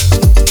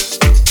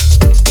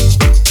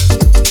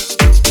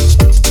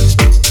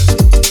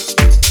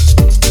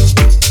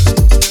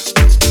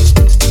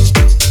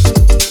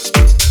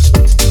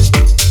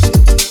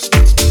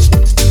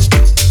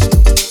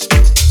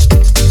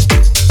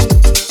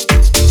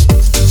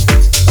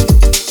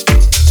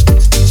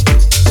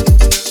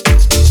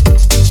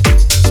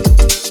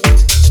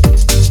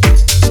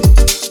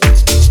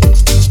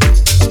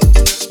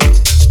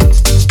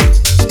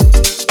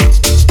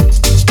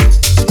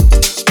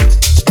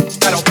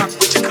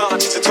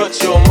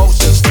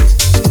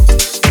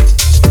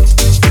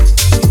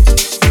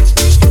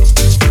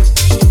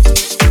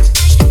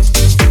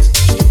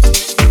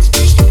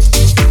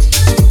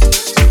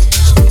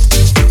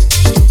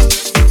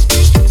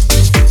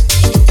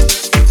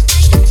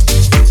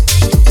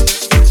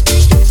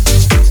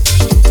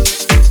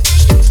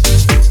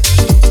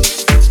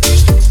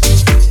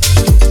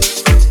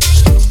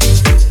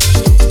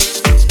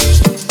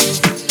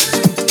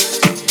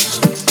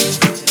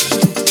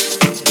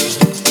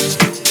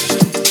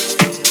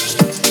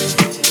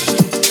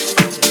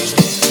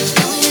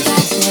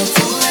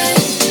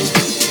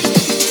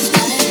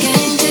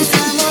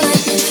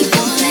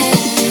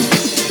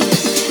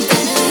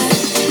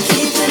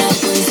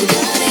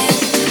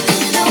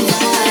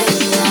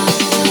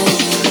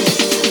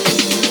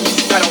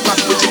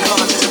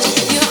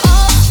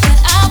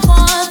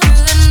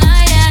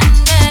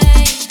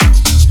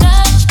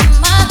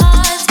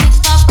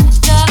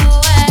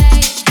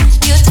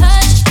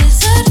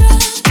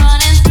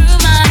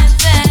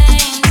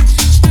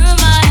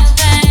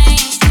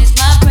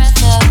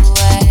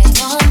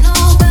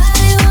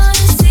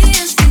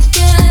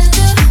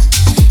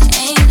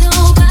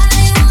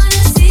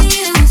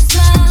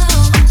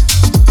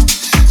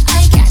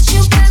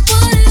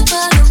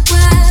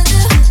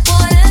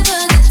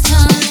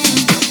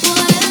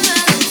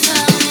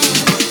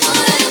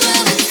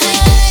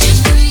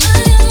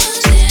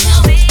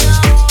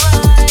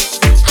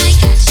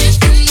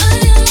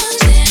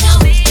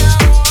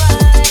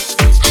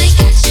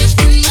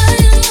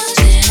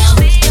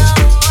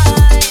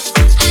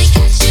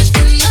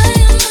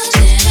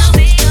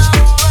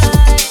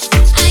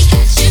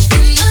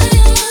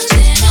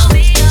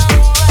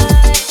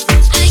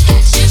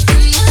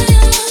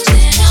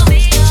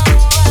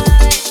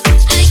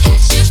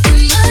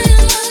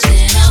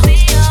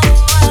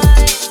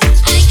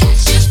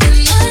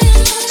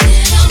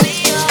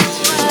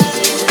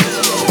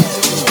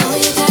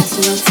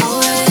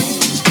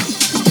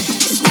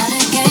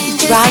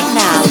 Right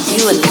now,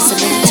 you are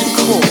listening to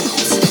Court.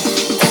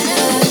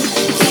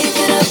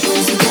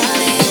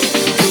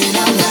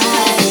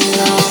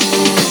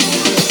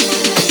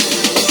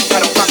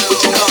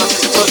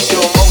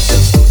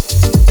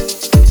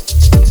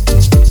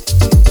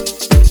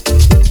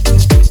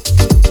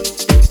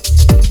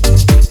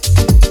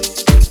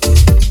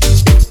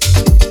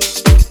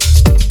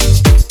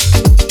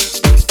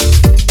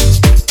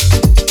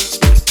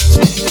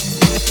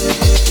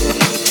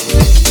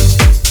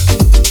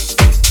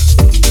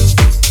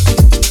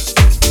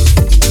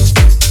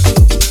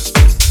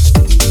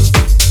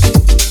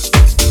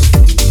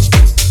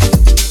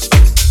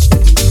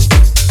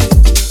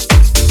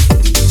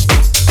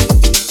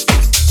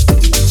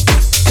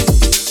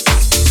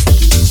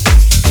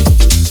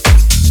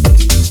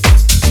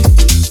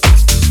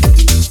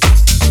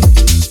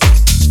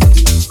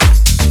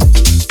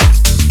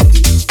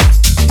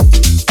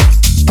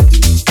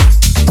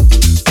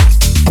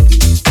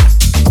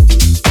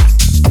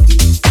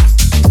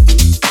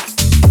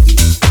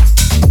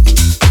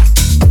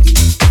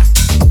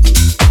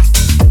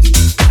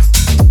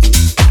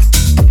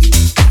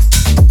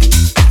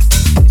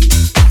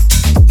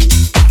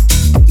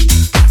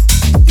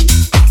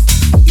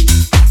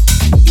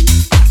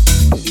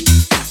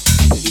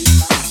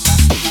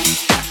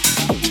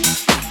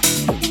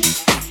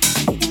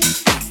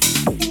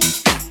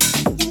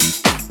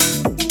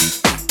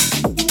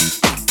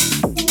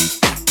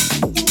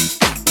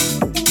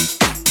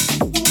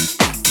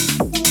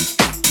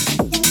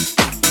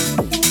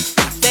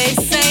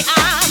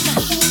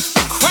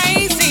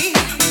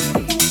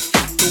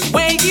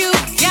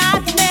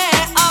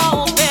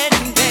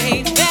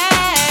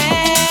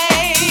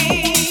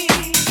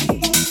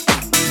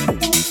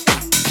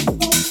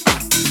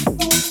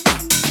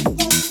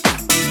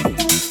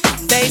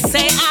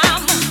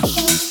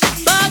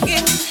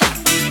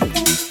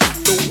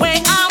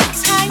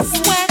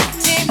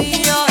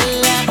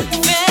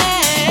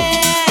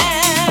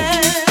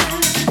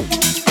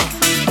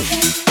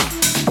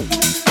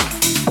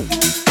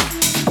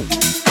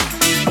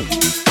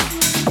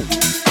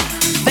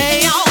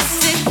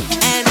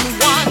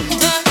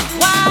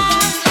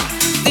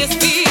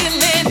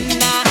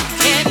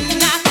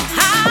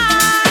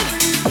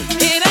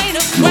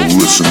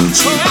 Listening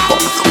to the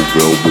Tropical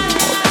Velvet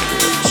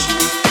Podcast.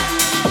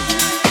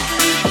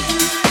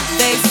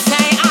 They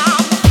say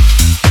I'm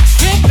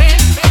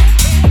tripping.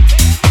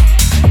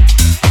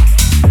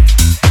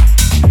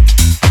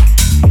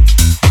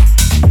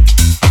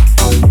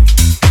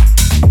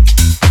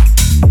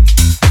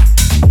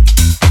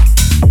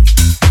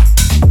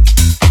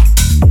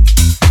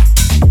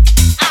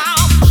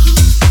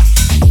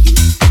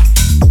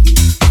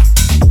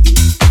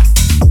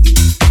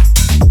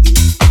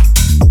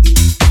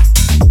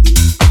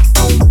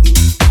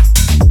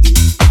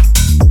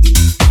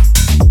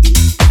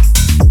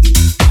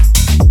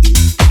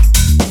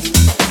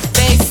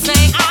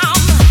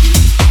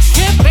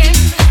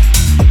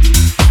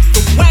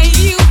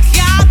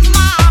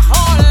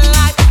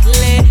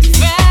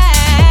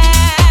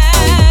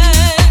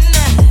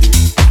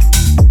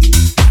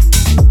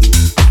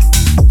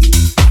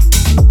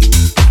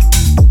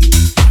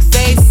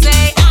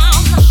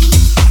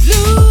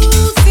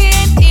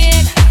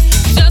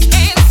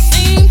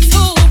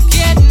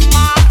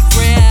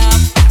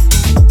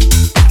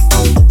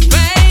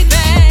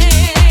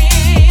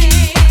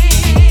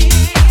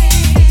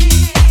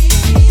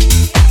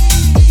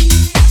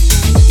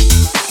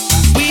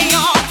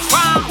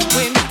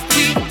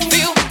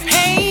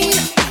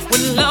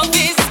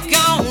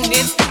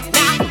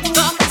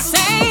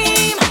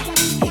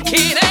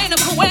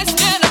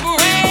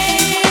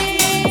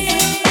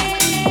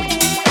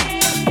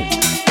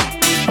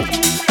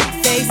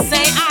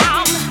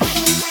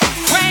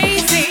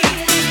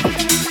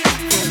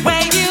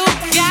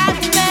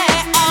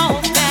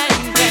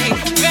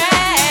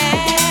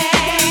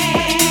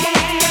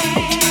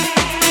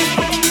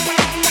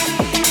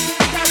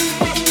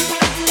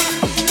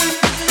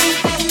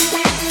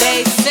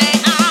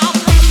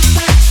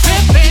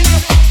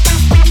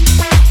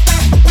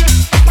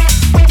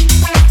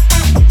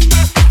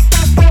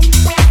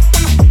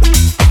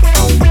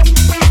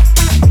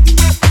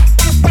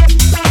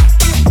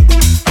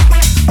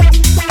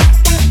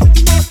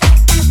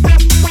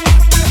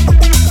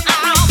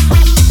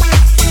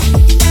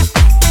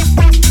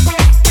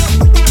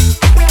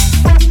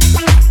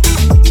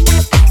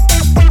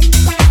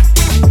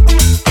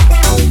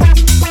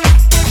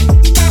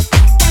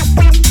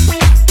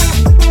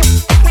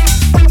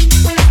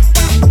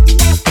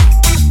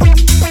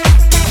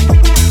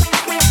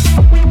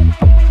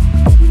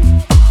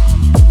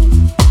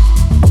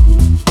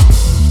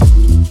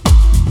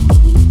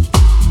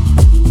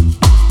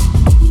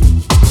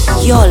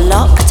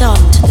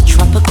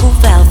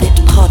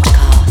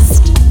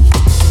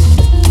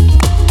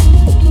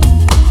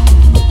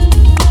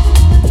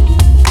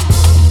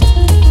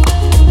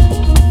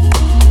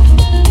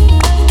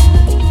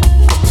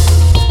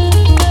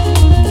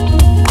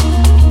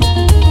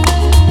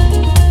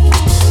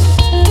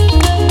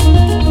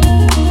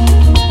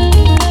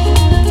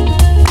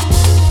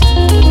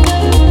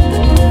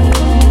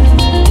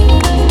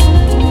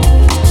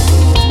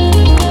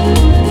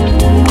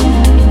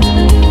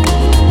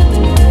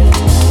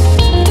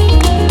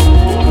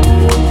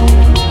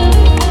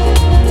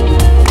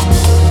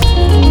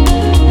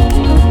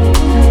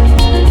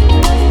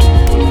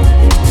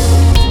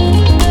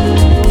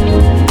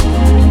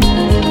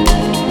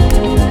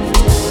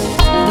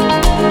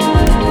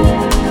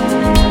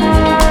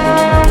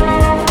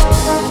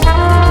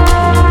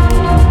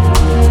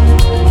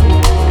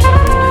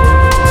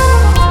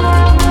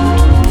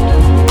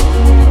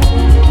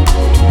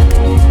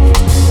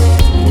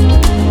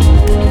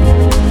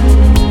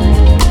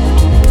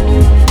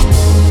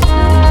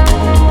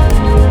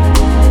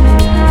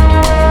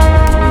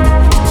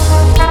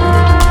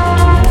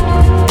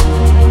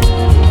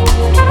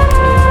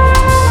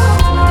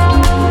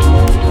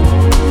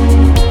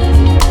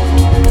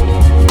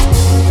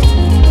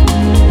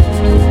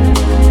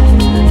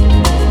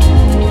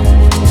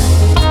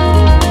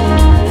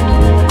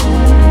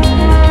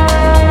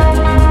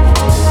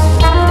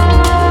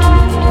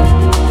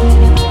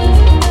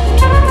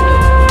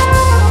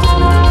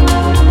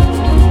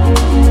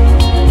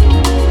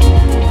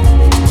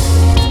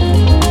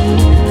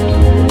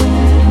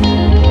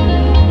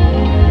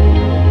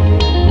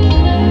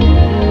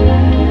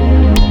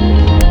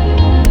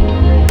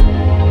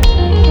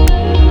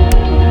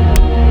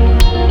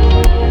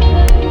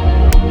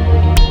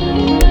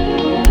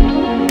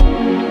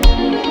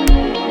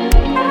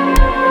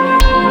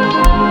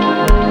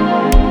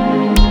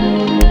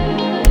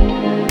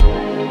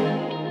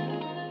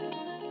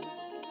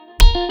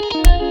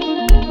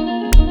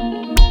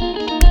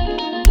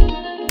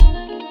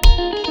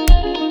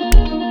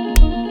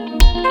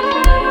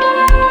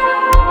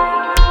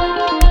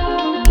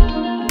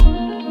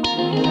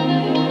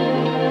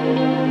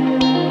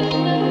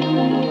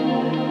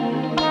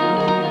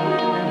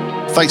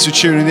 Thanks for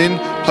tuning in.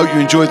 Hope you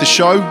enjoyed the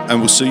show, and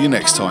we'll see you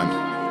next time.